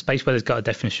the moment, space weather's got a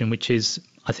definition which is,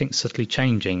 I think, subtly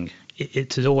changing.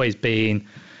 It has always been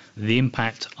the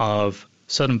impact of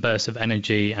sudden bursts of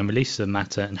energy and releases of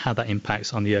matter and how that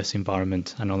impacts on the Earth's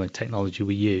environment and on the technology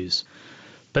we use.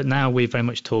 But now we're very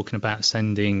much talking about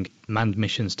sending manned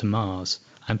missions to Mars,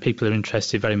 and people are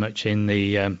interested very much in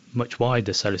the much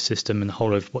wider solar system and the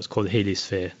whole of what's called the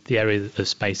heliosphere, the area of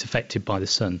space affected by the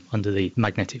sun under the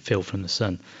magnetic field from the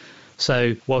sun.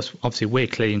 So whilst obviously we're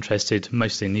clearly interested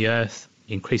mostly in the Earth,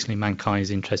 increasingly mankind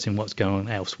is interested in what's going on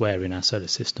elsewhere in our solar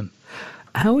system.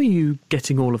 How are you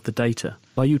getting all of the data?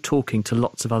 Are you talking to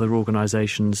lots of other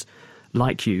organisations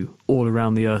like you all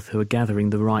around the Earth who are gathering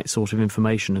the right sort of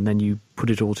information, and then you put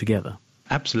it all together?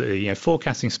 Absolutely.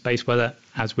 Forecasting space weather,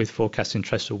 as with forecasting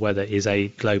terrestrial weather, is a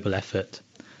global effort.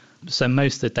 So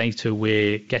most of the data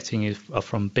we're getting are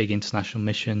from big international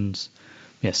missions,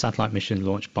 satellite missions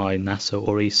launched by NASA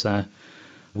or ESA.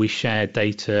 We share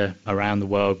data around the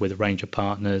world with a range of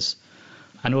partners,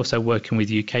 and also working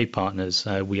with UK partners.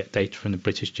 We get data from the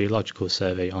British Geological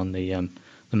Survey on the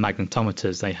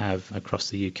magnetometers they have across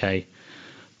the UK.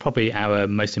 Probably our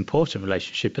most important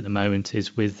relationship at the moment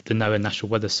is with the NOAA National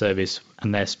Weather Service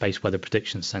and their Space Weather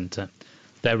Prediction Centre.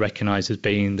 They're recognised as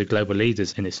being the global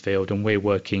leaders in this field, and we're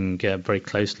working very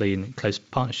closely in close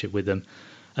partnership with them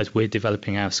as we're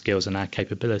developing our skills and our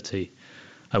capability,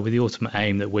 with the ultimate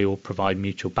aim that we will provide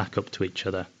mutual backup to each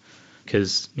other.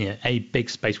 Because a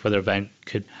big space weather event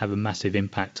could have a massive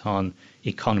impact on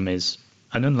economies,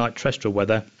 and unlike terrestrial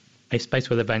weather, a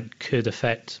space weather event could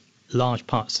affect large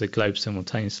parts of the globe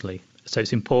simultaneously. So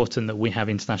it's important that we have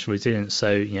international resilience.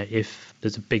 So if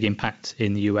there's a big impact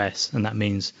in the US, and that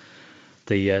means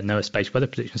the NOAA Space Weather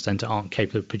Prediction Centre aren't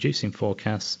capable of producing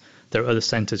forecasts, there are other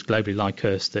centres globally like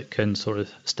us that can sort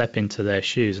of step into their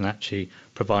shoes and actually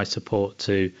provide support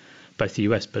to both the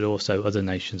US but also other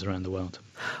nations around the world.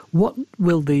 What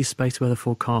will these space weather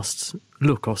forecasts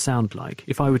look or sound like?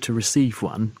 If I were to receive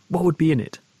one, what would be in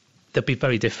it? They'll be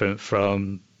very different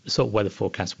from the sort of weather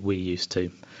forecasts we're used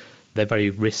to. They're very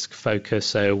risk focused,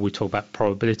 so we talk about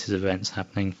probabilities of events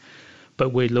happening, but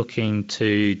we're looking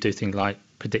to do things like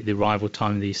predict the arrival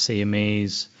time of these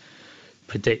CMEs,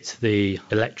 predict the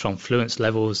electron fluence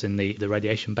levels in the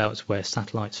radiation belts where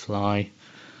satellites fly.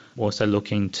 We're also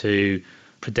looking to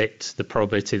predict the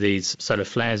probability of these solar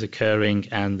flares occurring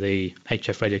and the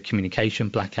HF radio communication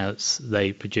blackouts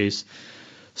they produce.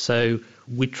 So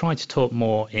we try to talk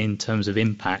more in terms of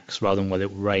impacts rather than whether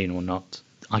it will rain or not.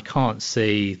 I can't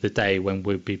see the day when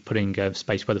we'll be putting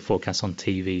space weather forecasts on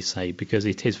TV, say, because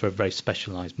it is for a very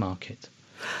specialised market.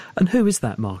 And who is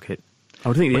that market? I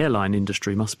would think the airline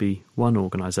industry must be one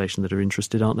organisation that are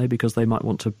interested, aren't they? Because they might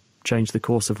want to change the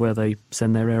course of where they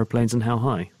send their aeroplanes and how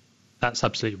high. That's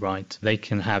absolutely right. They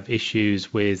can have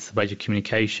issues with radio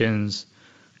communications.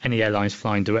 Any airlines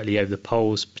flying directly over the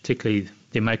poles, particularly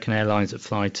the American airlines that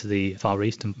fly to the Far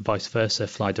East and vice versa,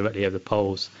 fly directly over the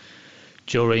poles.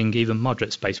 During even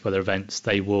moderate space weather events,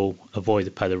 they will avoid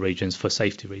the polar regions for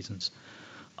safety reasons.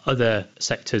 Other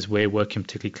sectors we're working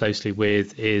particularly closely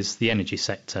with is the energy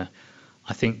sector.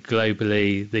 I think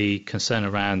globally the concern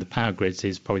around the power grids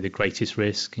is probably the greatest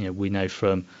risk. We know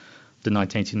from the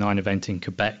 1989 event in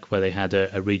Quebec where they had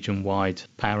a region-wide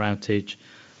power outage,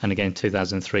 and again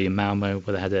 2003 in Malmo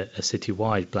where they had a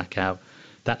city-wide blackout.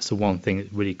 That's the one thing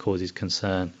that really causes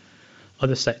concern.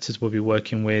 Other sectors we'll be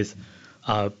working with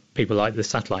are people like the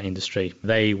satellite industry.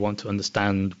 They want to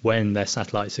understand when their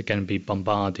satellites are going to be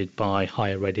bombarded by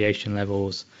higher radiation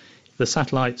levels. The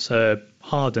satellites are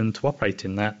hardened to operate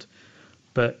in that,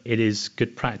 but it is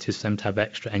good practice for them to have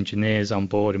extra engineers on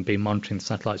board and be monitoring the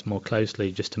satellites more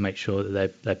closely just to make sure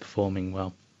that they're performing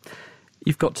well.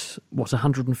 You've got,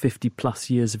 150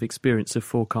 plus years of experience of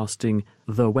forecasting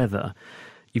the weather.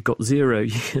 You've got 0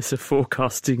 years of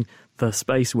forecasting the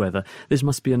space weather. This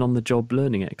must be an on-the-job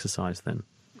learning exercise then.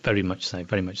 Very much so,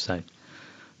 very much so.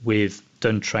 We've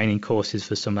done training courses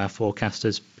for some of our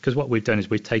forecasters, because what we've done is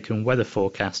we've taken weather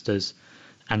forecasters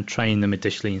and trained them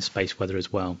additionally in space weather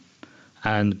as well.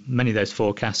 And many of those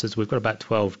forecasters, we've got about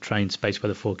 12 trained space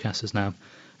weather forecasters now.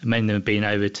 And many of them have been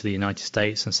over to the United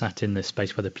States and sat in the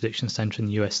Space Weather Prediction Centre in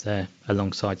the US there,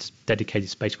 alongside dedicated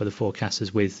space weather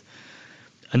forecasters. With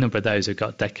a number of those have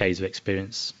got decades of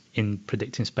experience in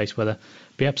predicting space weather.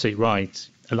 But you're absolutely right.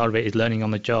 A lot of it is learning on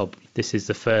the job. This is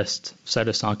the first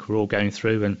solar cycle we're all going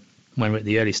through, and when we're at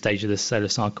the early stage of the solar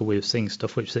cycle, we were seeing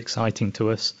stuff which was exciting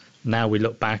to us. Now we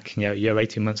look back, a year,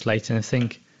 18 months later, and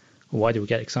think, why did we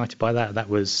get excited by that? That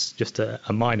was just a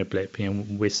minor blip.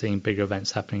 We're seeing bigger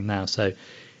events happening now. So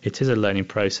it is a learning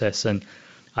process, and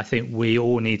I think we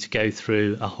all need to go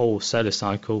through a whole solar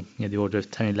cycle, the order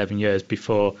of 10, 11 years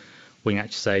before we can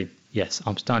actually say, yes,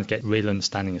 I'm starting to get real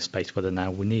understanding of space weather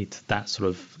now. We need that sort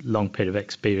of long period of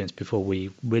experience before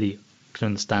we really can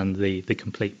understand the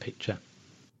complete picture.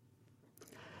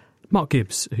 Mark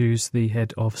Gibbs, who's the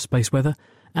head of space weather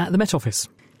at the Met Office.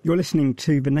 You're listening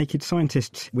to The Naked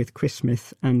Scientists with Chris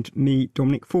Smith and me,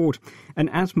 Dominic Ford. And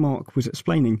as Mark was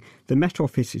explaining, the Met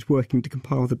Office is working to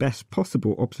compile the best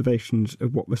possible observations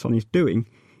of what the Sun is doing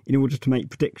in order to make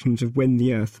predictions of when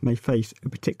the Earth may face a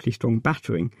particularly strong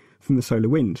battering from the solar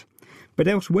wind. But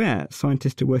elsewhere,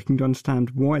 scientists are working to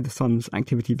understand why the Sun's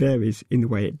activity varies in the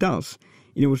way it does,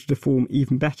 in order to form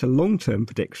even better long-term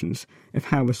predictions of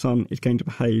how the sun is going to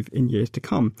behave in years to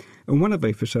come. And one of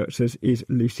those researchers is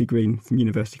Lucy Green from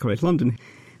University College London.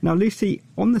 Now, Lucy,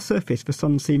 on the surface, the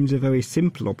sun seems a very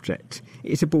simple object.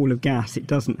 It's a ball of gas. It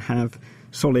doesn't have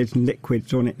solids and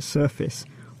liquids on its surface.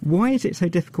 Why is it so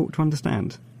difficult to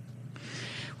understand?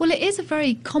 Well, it is a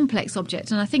very complex object,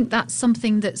 and I think that's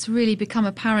something that's really become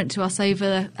apparent to us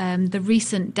over the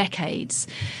recent decades.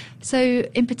 So,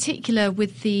 in particular,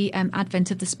 with the advent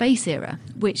of the space era,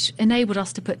 which enabled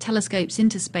us to put telescopes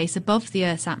into space above the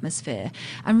Earth's atmosphere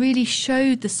and really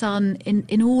showed the sun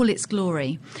in all its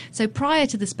glory. So, prior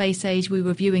to the space age, we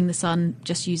were viewing the sun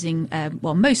just using,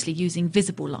 mostly using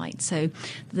visible light, so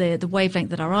the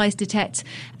wavelength that our eyes detect.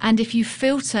 And if you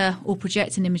filter or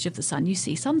project an image of the sun, you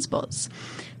see sunspots.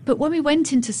 But when we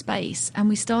went into space and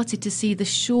we started to see the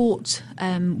short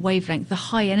wavelength, the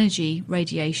high energy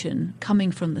radiation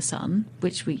coming from the sun,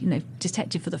 which we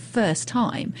detected for the first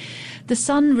time, the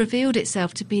sun revealed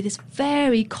itself to be this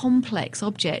very complex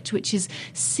object which is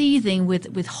seething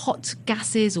with hot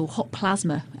gases or hot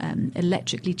plasma,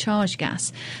 electrically charged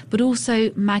gas, but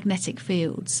also magnetic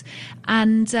fields.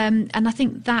 And I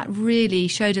think that really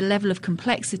showed a level of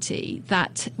complexity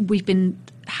that we've been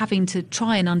having to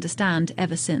try and understand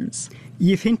ever since.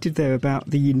 You've hinted there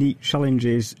about the unique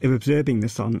challenges of observing the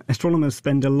sun. Astronomers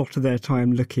spend a lot of their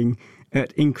time looking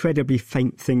at incredibly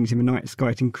faint things in the night sky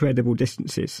at incredible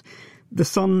distances. The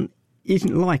sun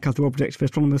isn't like other objects for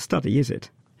astronomers' study, is it?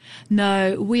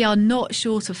 No, we are not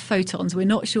short of photons. We're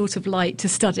not short of light to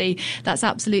study. That's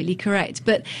absolutely correct.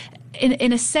 But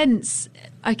in a sense,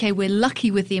 OK, we're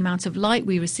lucky with the amount of light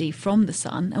we receive from the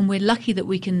sun, and we're lucky that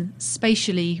we can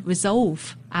spatially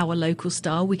resolve our local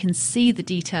star. We can see the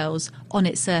details on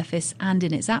its surface and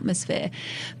in its atmosphere.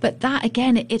 But that,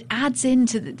 again, it adds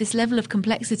into this level of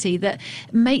complexity that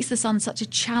makes the sun such a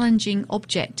challenging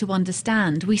object to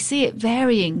understand. We see it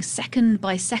varying second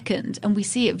by second, and we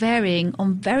see it varying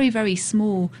on very, very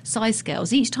small size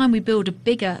scales. Each time we build a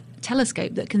bigger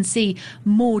telescope that can see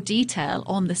more detail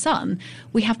on the sun,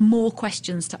 we have more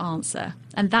questions to answer,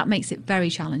 and that makes it very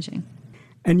challenging.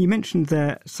 And you mentioned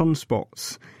there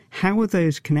sunspots. How are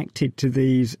those connected to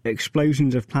these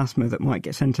explosions of plasma that might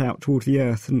get sent out towards the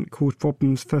Earth and cause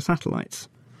problems for satellites?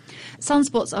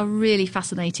 Sunspots are really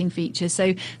fascinating features.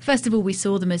 So, first of all, we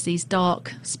saw them as these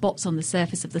dark spots on the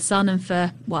surface of the sun, and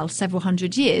for, several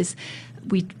hundred years,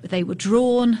 they were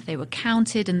drawn, they were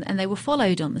counted, and they were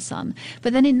followed on the sun.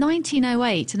 But then in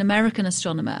 1908, an American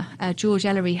astronomer, George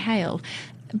Ellery Hale,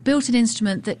 built an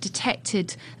instrument that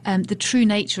detected the true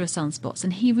nature of sunspots,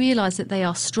 and he realised that they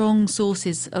are strong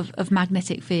sources of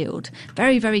magnetic field,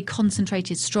 very, very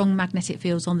concentrated, strong magnetic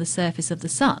fields on the surface of the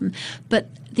sun. But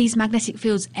these magnetic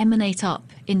fields emanate up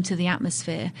into the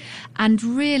atmosphere. And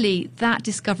really, that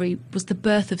discovery was the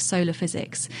birth of solar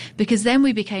physics, because then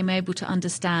we became able to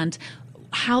understand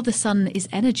how the sun is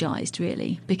energised,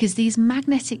 really, because these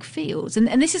magnetic fields,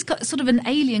 and this is sort of an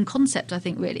alien concept, I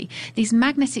think, really, these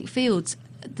magnetic fields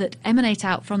that emanate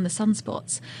out from the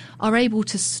sunspots are able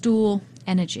to store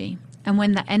energy. And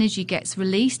when that energy gets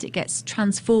released, it gets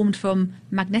transformed from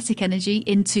magnetic energy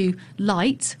into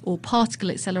light or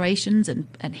particle accelerations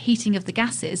and heating of the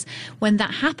gases. When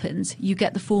that happens, you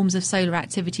get the forms of solar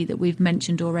activity that we've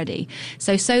mentioned already.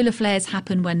 So solar flares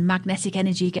happen when magnetic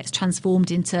energy gets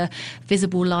transformed into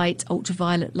visible light,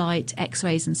 ultraviolet light,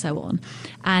 X-rays and so on.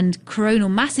 And coronal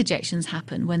mass ejections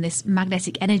happen when this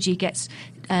magnetic energy gets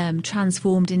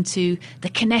transformed into the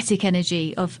kinetic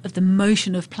energy of the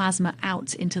motion of plasma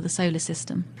out into the solar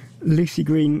system. Lucy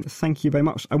Green, thank you very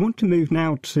much. I want to move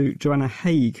now to Joanna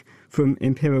Haigh from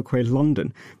Imperial College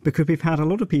London, because we've had a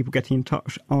lot of people getting in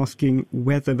touch asking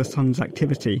whether the sun's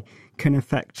activity can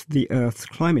affect the Earth's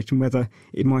climate and whether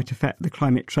it might affect the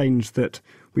climate change that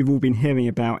we've all been hearing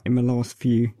about in the last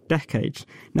few decades.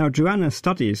 Now, Joanna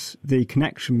studies the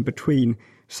connection between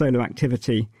solar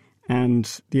activity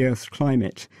and the Earth's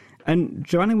climate. And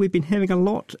Joanna, we've been hearing a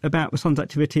lot about the sun's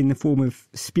activity in the form of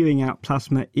spewing out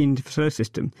plasma into the solar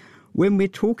system. When we're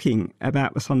talking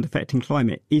about the sun affecting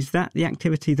climate, is that the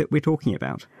activity that we're talking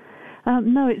about?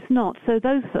 No, it's not. So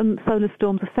those solar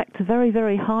storms affect a very,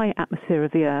 very high atmosphere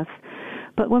of the Earth.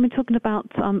 But when we're talking about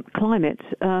climate,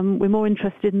 we're more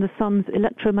interested in the sun's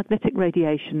electromagnetic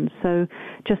radiation, so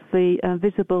just the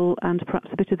visible and perhaps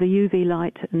a bit of the UV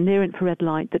light and near-infrared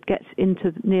light that gets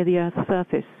near the Earth's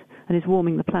surface and is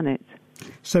warming the planet.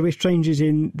 So it's changes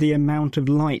in the amount of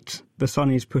light the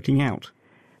sun is putting out?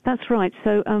 That's right.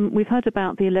 So we've heard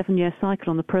about the 11-year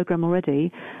cycle on the programme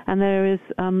already, and there is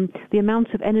the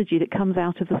amount of energy that comes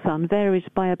out of the sun varies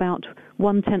by about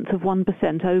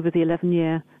 0.1% over the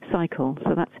 11-year cycle.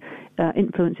 So that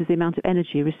influences the amount of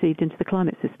energy received into the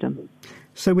climate system.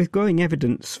 So with growing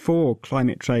evidence for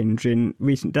climate change in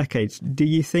recent decades, do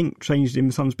you think changes in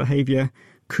the sun's behaviour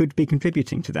could be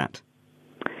contributing to that?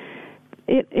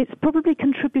 It's probably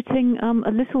contributing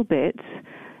a little bit,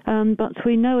 but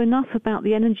we know enough about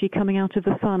the energy coming out of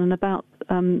the sun and about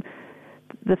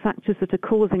the factors that are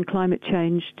causing climate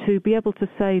change to be able to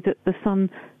say that the sun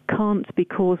can't be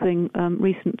causing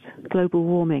recent global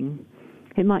warming.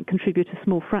 It might contribute a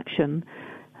small fraction,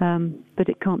 but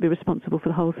it can't be responsible for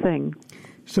the whole thing.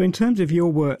 So in terms of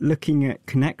your work looking at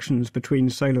connections between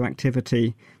solar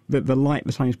activity, the light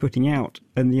the sun is putting out,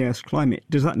 and the Earth's climate,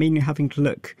 does that mean you're having to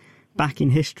look back in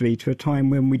history to a time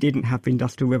when we didn't have the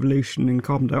Industrial Revolution and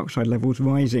carbon dioxide levels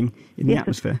rising in the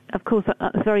atmosphere? Of course,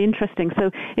 that's very interesting. So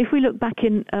if we look back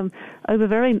in over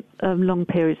very long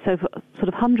periods, so for sort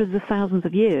of hundreds of thousands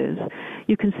of years,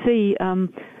 you can see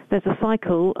there's a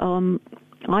cycle,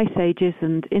 ice ages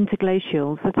and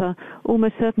interglacials, that are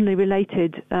almost certainly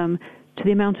related to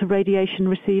the amount of radiation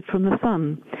received from the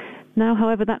sun. Now,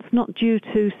 however, that's not due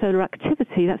to solar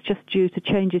activity, that's just due to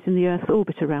changes in the Earth's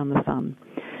orbit around the sun.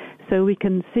 So we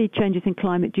can see changes in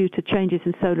climate due to changes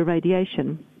in solar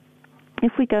radiation.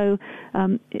 If we go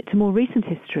to more recent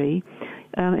history,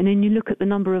 and then you look at the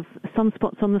number of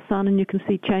sunspots on the sun, and you can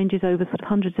see changes over sort of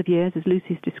hundreds of years, as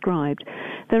Lucy's described,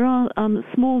 there are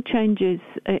small changes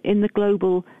in the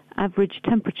global average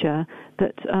temperature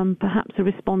that perhaps are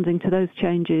responding to those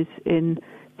changes in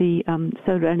the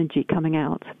solar energy coming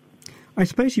out. I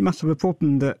suppose you must have a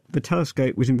problem that the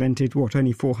telescope was invented,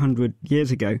 only 400 years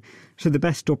ago, so the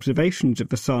best observations of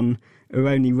the sun are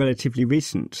only relatively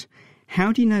recent.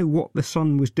 How do you know what the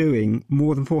sun was doing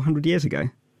more than 400 years ago?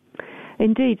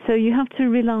 Indeed. So you have to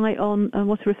rely on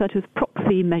what are referred to as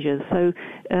proxy measures, so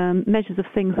measures of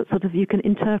things that sort of you can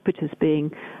interpret as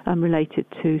being related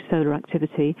to solar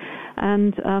activity.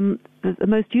 And the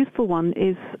most useful one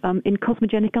is in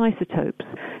cosmogenic isotopes.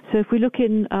 So if we look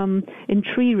in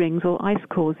tree rings or ice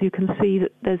cores, you can see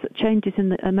that there's changes in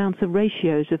the amounts of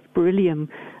ratios of beryllium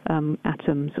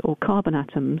atoms or carbon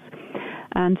atoms.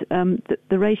 And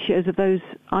the ratios of those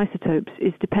isotopes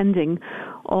is depending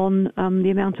on the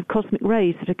amount of cosmic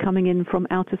rays that are coming in from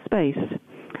outer space.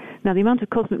 Now, the amount of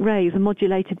cosmic rays are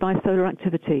modulated by solar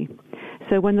activity.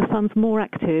 So when the sun's more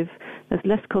active, there's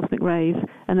less cosmic rays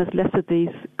and there's less of these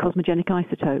cosmogenic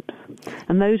isotopes.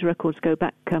 And those records go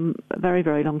back a very,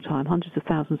 very long time, hundreds of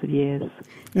thousands of years.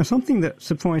 Now, something that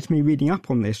surprised me reading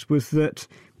up on this was that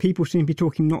people seem to be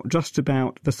talking not just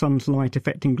about the sun's light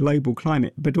affecting global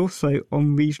climate, but also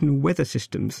on regional weather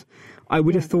systems. I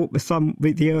would have thought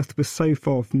the Earth was so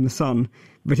far from the sun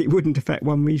that it wouldn't affect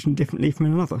one region differently from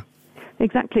another.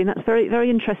 Exactly, and that's very,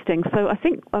 very interesting. So I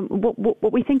think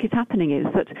what we think is happening is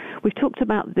that we've talked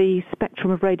about the spectrum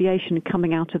of radiation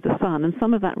coming out of the sun, and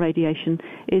some of that radiation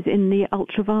is in the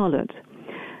ultraviolet.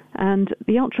 And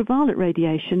the ultraviolet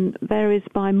radiation varies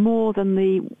by more than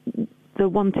the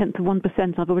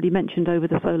 0.1% I've already mentioned over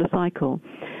the solar cycle.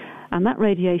 And that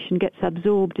radiation gets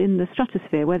absorbed in the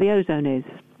stratosphere where the ozone is.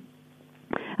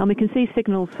 And we can see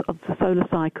signals of the solar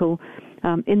cycle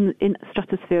in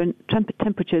stratosphere and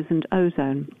temperatures and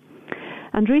ozone.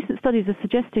 And recent studies are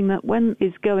suggesting that when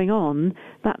is going on,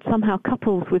 that somehow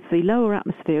couples with the lower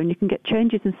atmosphere, and you can get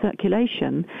changes in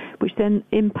circulation, which then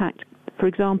impact, for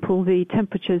example, the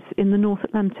temperatures in the North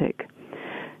Atlantic.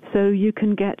 So you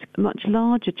can get much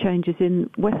larger changes in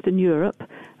Western Europe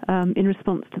in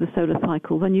response to the solar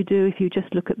cycle than you do if you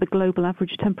just look at the global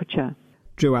average temperature.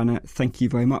 Joanna, thank you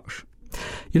very much.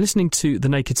 You're listening to The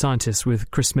Naked Scientist with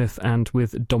Chris Smith and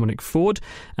with Dominic Ford,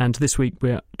 and this week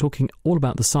we're talking all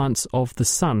about the science of the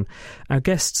sun. Our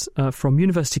guests are from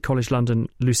University College London,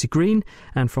 Lucy Green,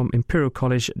 and from Imperial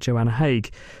College, Joanna Haigh.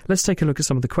 Let's take a look at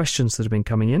some of the questions that have been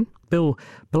coming in. Bill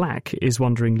Black is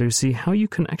wondering, Lucy, how you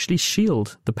can actually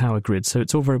shield the power grid. So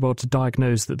it's all very well to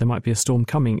diagnose that there might be a storm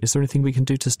coming. Is there anything we can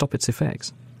do to stop its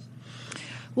effects?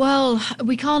 Well,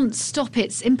 we can't stop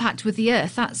its impact with the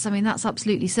Earth. That's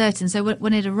absolutely certain. So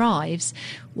when it arrives,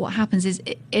 what happens is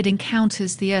it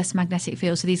encounters the Earth's magnetic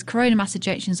field. So these coronal mass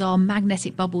ejections are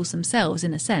magnetic bubbles themselves,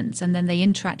 in a sense, and then they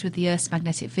interact with the Earth's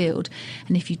magnetic field.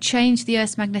 And if you change the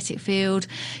Earth's magnetic field,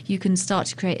 you can start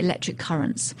to create electric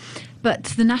currents. But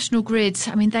the National Grid,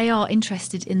 they are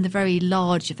interested in the very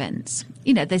large events.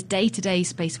 There's day-to-day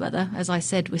space weather. As I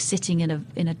said, we're sitting in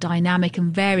a dynamic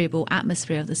and variable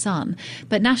atmosphere of the sun.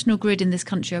 But National Grid in this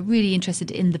country are really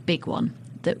interested in the big one.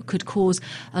 that could cause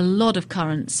a lot of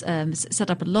currents,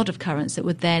 set up a lot of currents that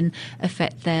would then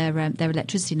affect their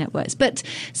electricity networks. But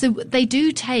so they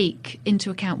do take into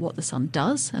account what the sun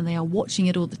does, and they are watching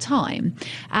it all the time.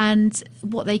 And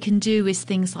what they can do is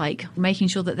things like making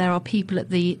sure that there are people at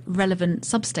the relevant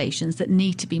substations that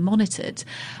need to be monitored.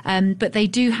 But they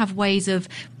do have ways of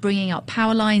bringing up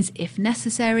power lines if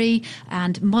necessary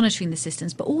and monitoring the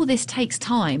systems. But all this takes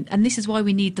time, and this is why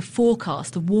we need the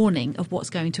forecast, the warning of what's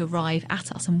going to arrive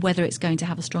at us and whether it's going to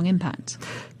have a strong impact.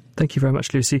 Thank you very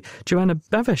much, Lucy. Joanna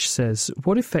Bavesh says,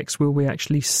 what effects will we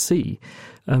actually see?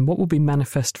 What will be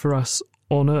manifest for us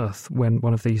on Earth when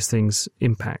one of these things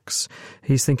impacts?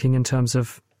 He's thinking in terms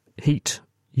of heat,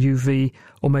 UV,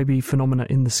 or maybe phenomena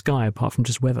in the sky apart from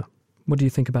just weather. What do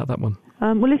you think about that one?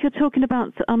 Well, if you're talking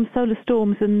about solar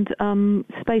storms and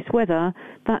space weather,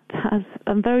 that has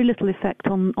very little effect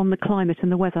on the climate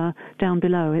and the weather down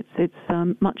below.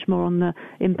 It's much more on the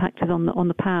impact on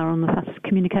the power on the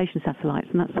communication satellites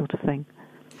and that sort of thing.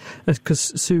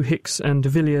 Because Sue Hicks and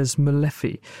Villiers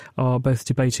Molefi are both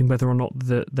debating whether or not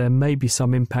there may be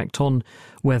some impact on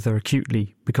weather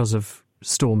acutely because of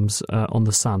storms on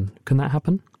the sun. Can that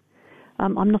happen?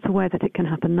 I'm not aware that it can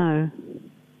happen, no.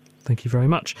 Thank you very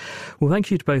much. Well,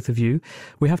 thank you to both of you.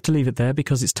 We have to leave it there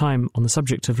because it's time, on the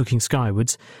subject of looking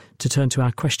skywards, to turn to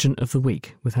our question of the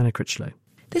week with Hannah Critchlow.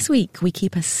 This week we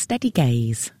keep a steady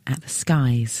gaze at the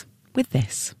skies with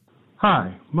this.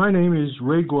 Hi, my name is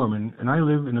Ray Gorman and I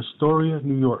live in Astoria,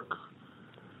 New York.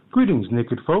 Greetings,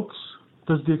 naked folks.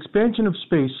 Does the expansion of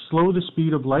space slow the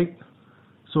speed of light?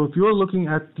 So if you're looking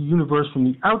at the universe from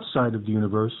the outside of the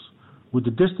universe, would the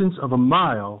distance of a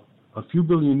mile a few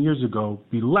billion years ago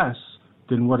be less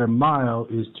than what a mile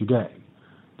is today?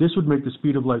 This would make the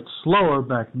speed of light slower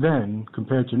back then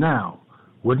compared to now,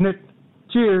 wouldn't it?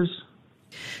 Cheers!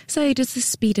 So does the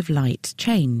speed of light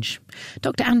change?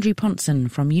 Dr. Andrew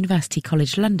Pontzen from University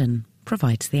College London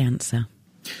provides the answer.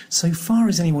 So far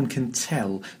as anyone can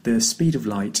tell, the speed of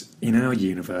light in our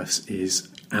universe is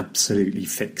absolutely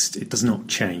fixed. It does not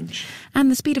change.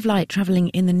 And the speed of light travelling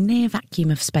in the near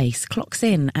vacuum of space clocks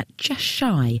in at just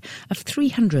shy of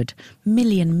 300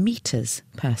 million metres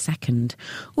per second,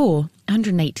 or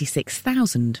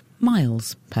 186,000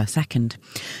 miles per second.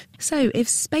 So if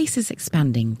space is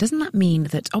expanding, doesn't that mean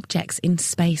that objects in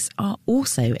space are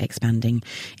also expanding,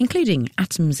 including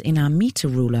atoms in our meter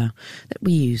ruler that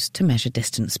we use to measure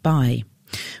distance by?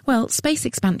 Well, space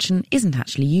expansion isn't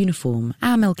actually uniform.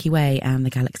 Our Milky Way and the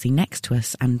galaxy next to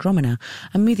us, Andromeda,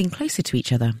 are moving closer to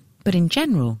each other. But in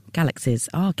general, galaxies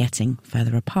are getting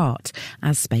further apart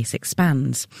as space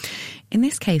expands. In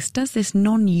this case, does this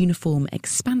non-uniform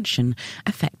expansion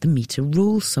affect the meter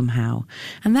rule somehow,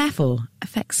 and therefore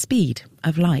affect speed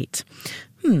of light?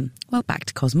 Well, back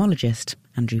to cosmologist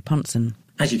Andrew Pontzen.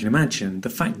 As you can imagine, the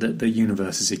fact that the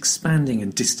universe is expanding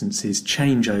and distances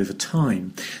change over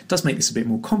time does make this a bit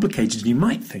more complicated than you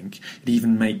might think. It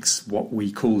even makes what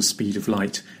we call the speed of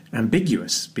light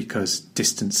ambiguous, because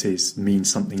distances mean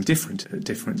something different at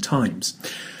different times.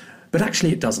 But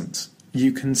actually it doesn't.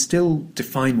 You can still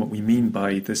define what we mean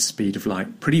by the speed of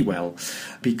light pretty well,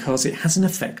 because it has an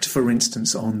effect, for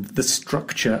instance, on the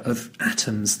structure of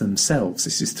atoms themselves.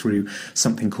 This is through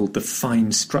something called the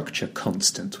fine structure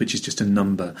constant, which is just a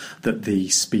number that the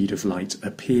speed of light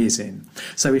appears in.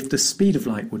 So if the speed of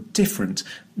light were different,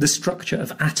 the structure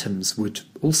of atoms would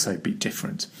also be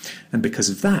different. And because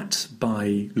of that,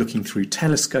 by looking through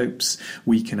telescopes,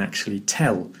 we can actually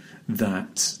tell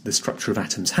that the structure of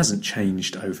atoms hasn't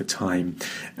changed over time,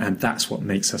 and that's what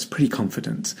makes us pretty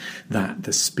confident that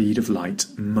the speed of light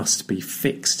must be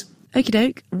fixed. Okie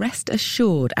doke, rest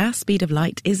assured our speed of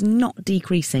light is not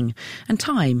decreasing, and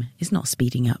time is not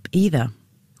speeding up either.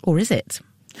 Or is it?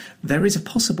 There is a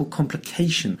possible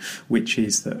complication, which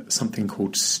is something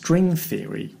called string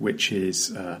theory, which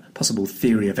is a possible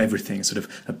theory of everything, sort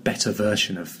of a better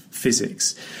version of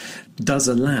physics, does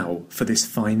allow for this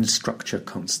fine structure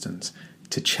constant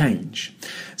to change.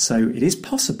 So it is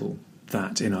possible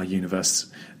that in our universe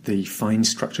the fine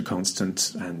structure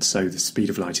constant, and so the speed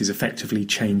of light, is effectively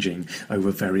changing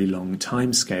over very long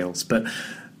timescales. But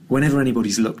whenever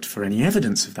anybody's looked for any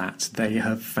evidence of that, they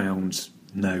have found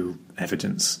no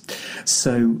evidence.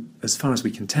 So, as far as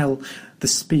we can tell, the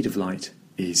speed of light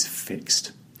is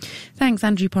fixed. Thanks,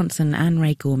 Andrew Pontzen and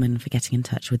Ray Gorman, for getting in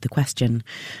touch with the question.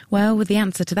 Well, with the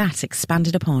answer to that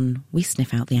expanded upon, we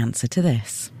sniff out the answer to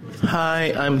this.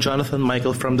 Hi, I'm Jonathan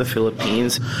Michael from the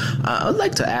Philippines. I would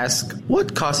like to ask,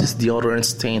 what causes deodorant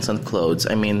stains on clothes?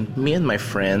 I mean, me and my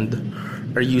friend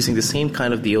are using the same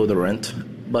kind of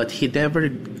deodorant, but he never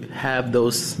have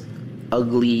those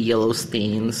ugly yellow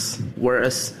stains,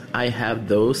 whereas I have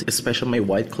those, especially my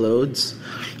white clothes.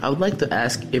 I would like to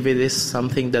ask if it is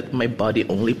something that my body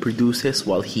only produces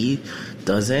while he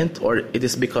doesn't, or it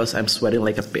is because I'm sweating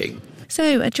like a pig.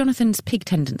 So, are Jonathan's pig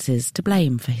tendencies to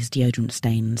blame for his deodorant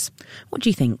stains? What do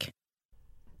you think?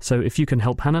 So if you can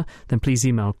help Hannah, then please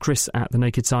email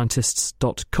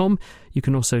chris@thenakedscientists.com. You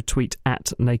can also tweet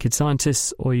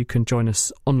 @nakedscientists, or you can join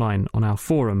us online on our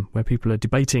forum where people are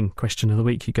debating Question of the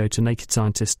Week. You go to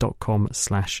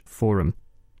nakedscientist.com/forum.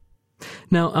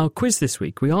 Now, our quiz this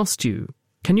week, we asked you,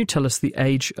 can you tell us the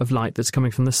age of light that's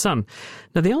coming from the sun?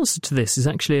 Now, the answer to this is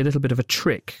actually a little bit of a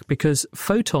trick, because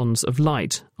photons of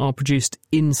light are produced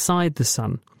inside the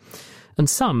sun, and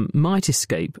some might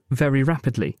escape very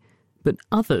rapidly, but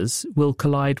others will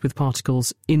collide with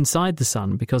particles inside the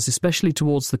sun because, especially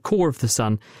towards the core of the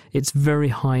sun, it's very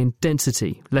high in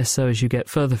density, less so as you get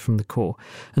further from the core.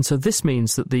 And so this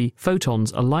means that the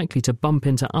photons are likely to bump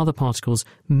into other particles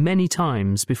many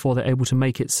times before they're able to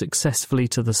make it successfully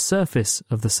to the surface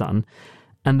of the sun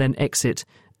and then exit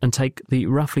and take the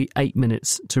roughly 8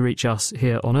 minutes to reach us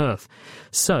here on Earth.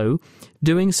 So,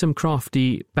 doing some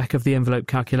crafty back-of-the-envelope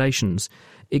calculations,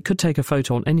 it could take a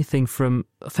photon anything from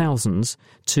thousands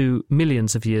to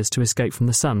millions of years to escape from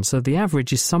the sun. So the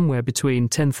average is somewhere between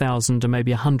 10,000 and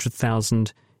maybe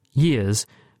 100,000 years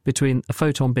between a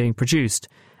photon being produced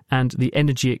and the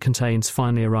energy it contains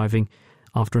finally arriving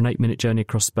after an 8-minute journey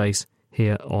across space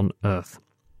here on Earth.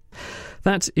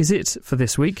 That is it for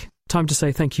this week. Time to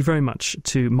say thank you very much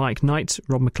to Mike Knight,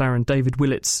 Rob McLaren, David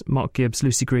Willits, Mark Gibbs,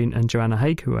 Lucy Green and Joanna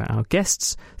Haig, who are our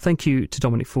guests. Thank you to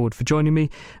Dominic Ford for joining me,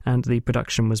 and the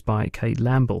production was by Kate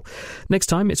Lamble. Next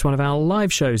time, it's one of our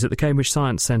live shows at the Cambridge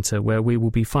Science Centre, where we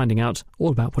will be finding out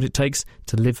all about what it takes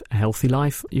to live a healthy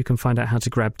life. You can find out how to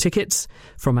grab tickets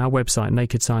from our website,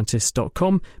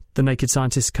 nakedscientists.com. The Naked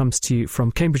Scientist comes to you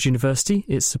from Cambridge University.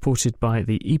 It's supported by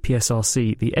the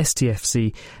EPSRC, the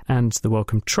STFC and the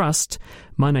Wellcome Trust.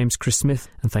 My name's Chris Smith,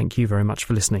 and thank you very much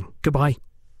for listening. Goodbye.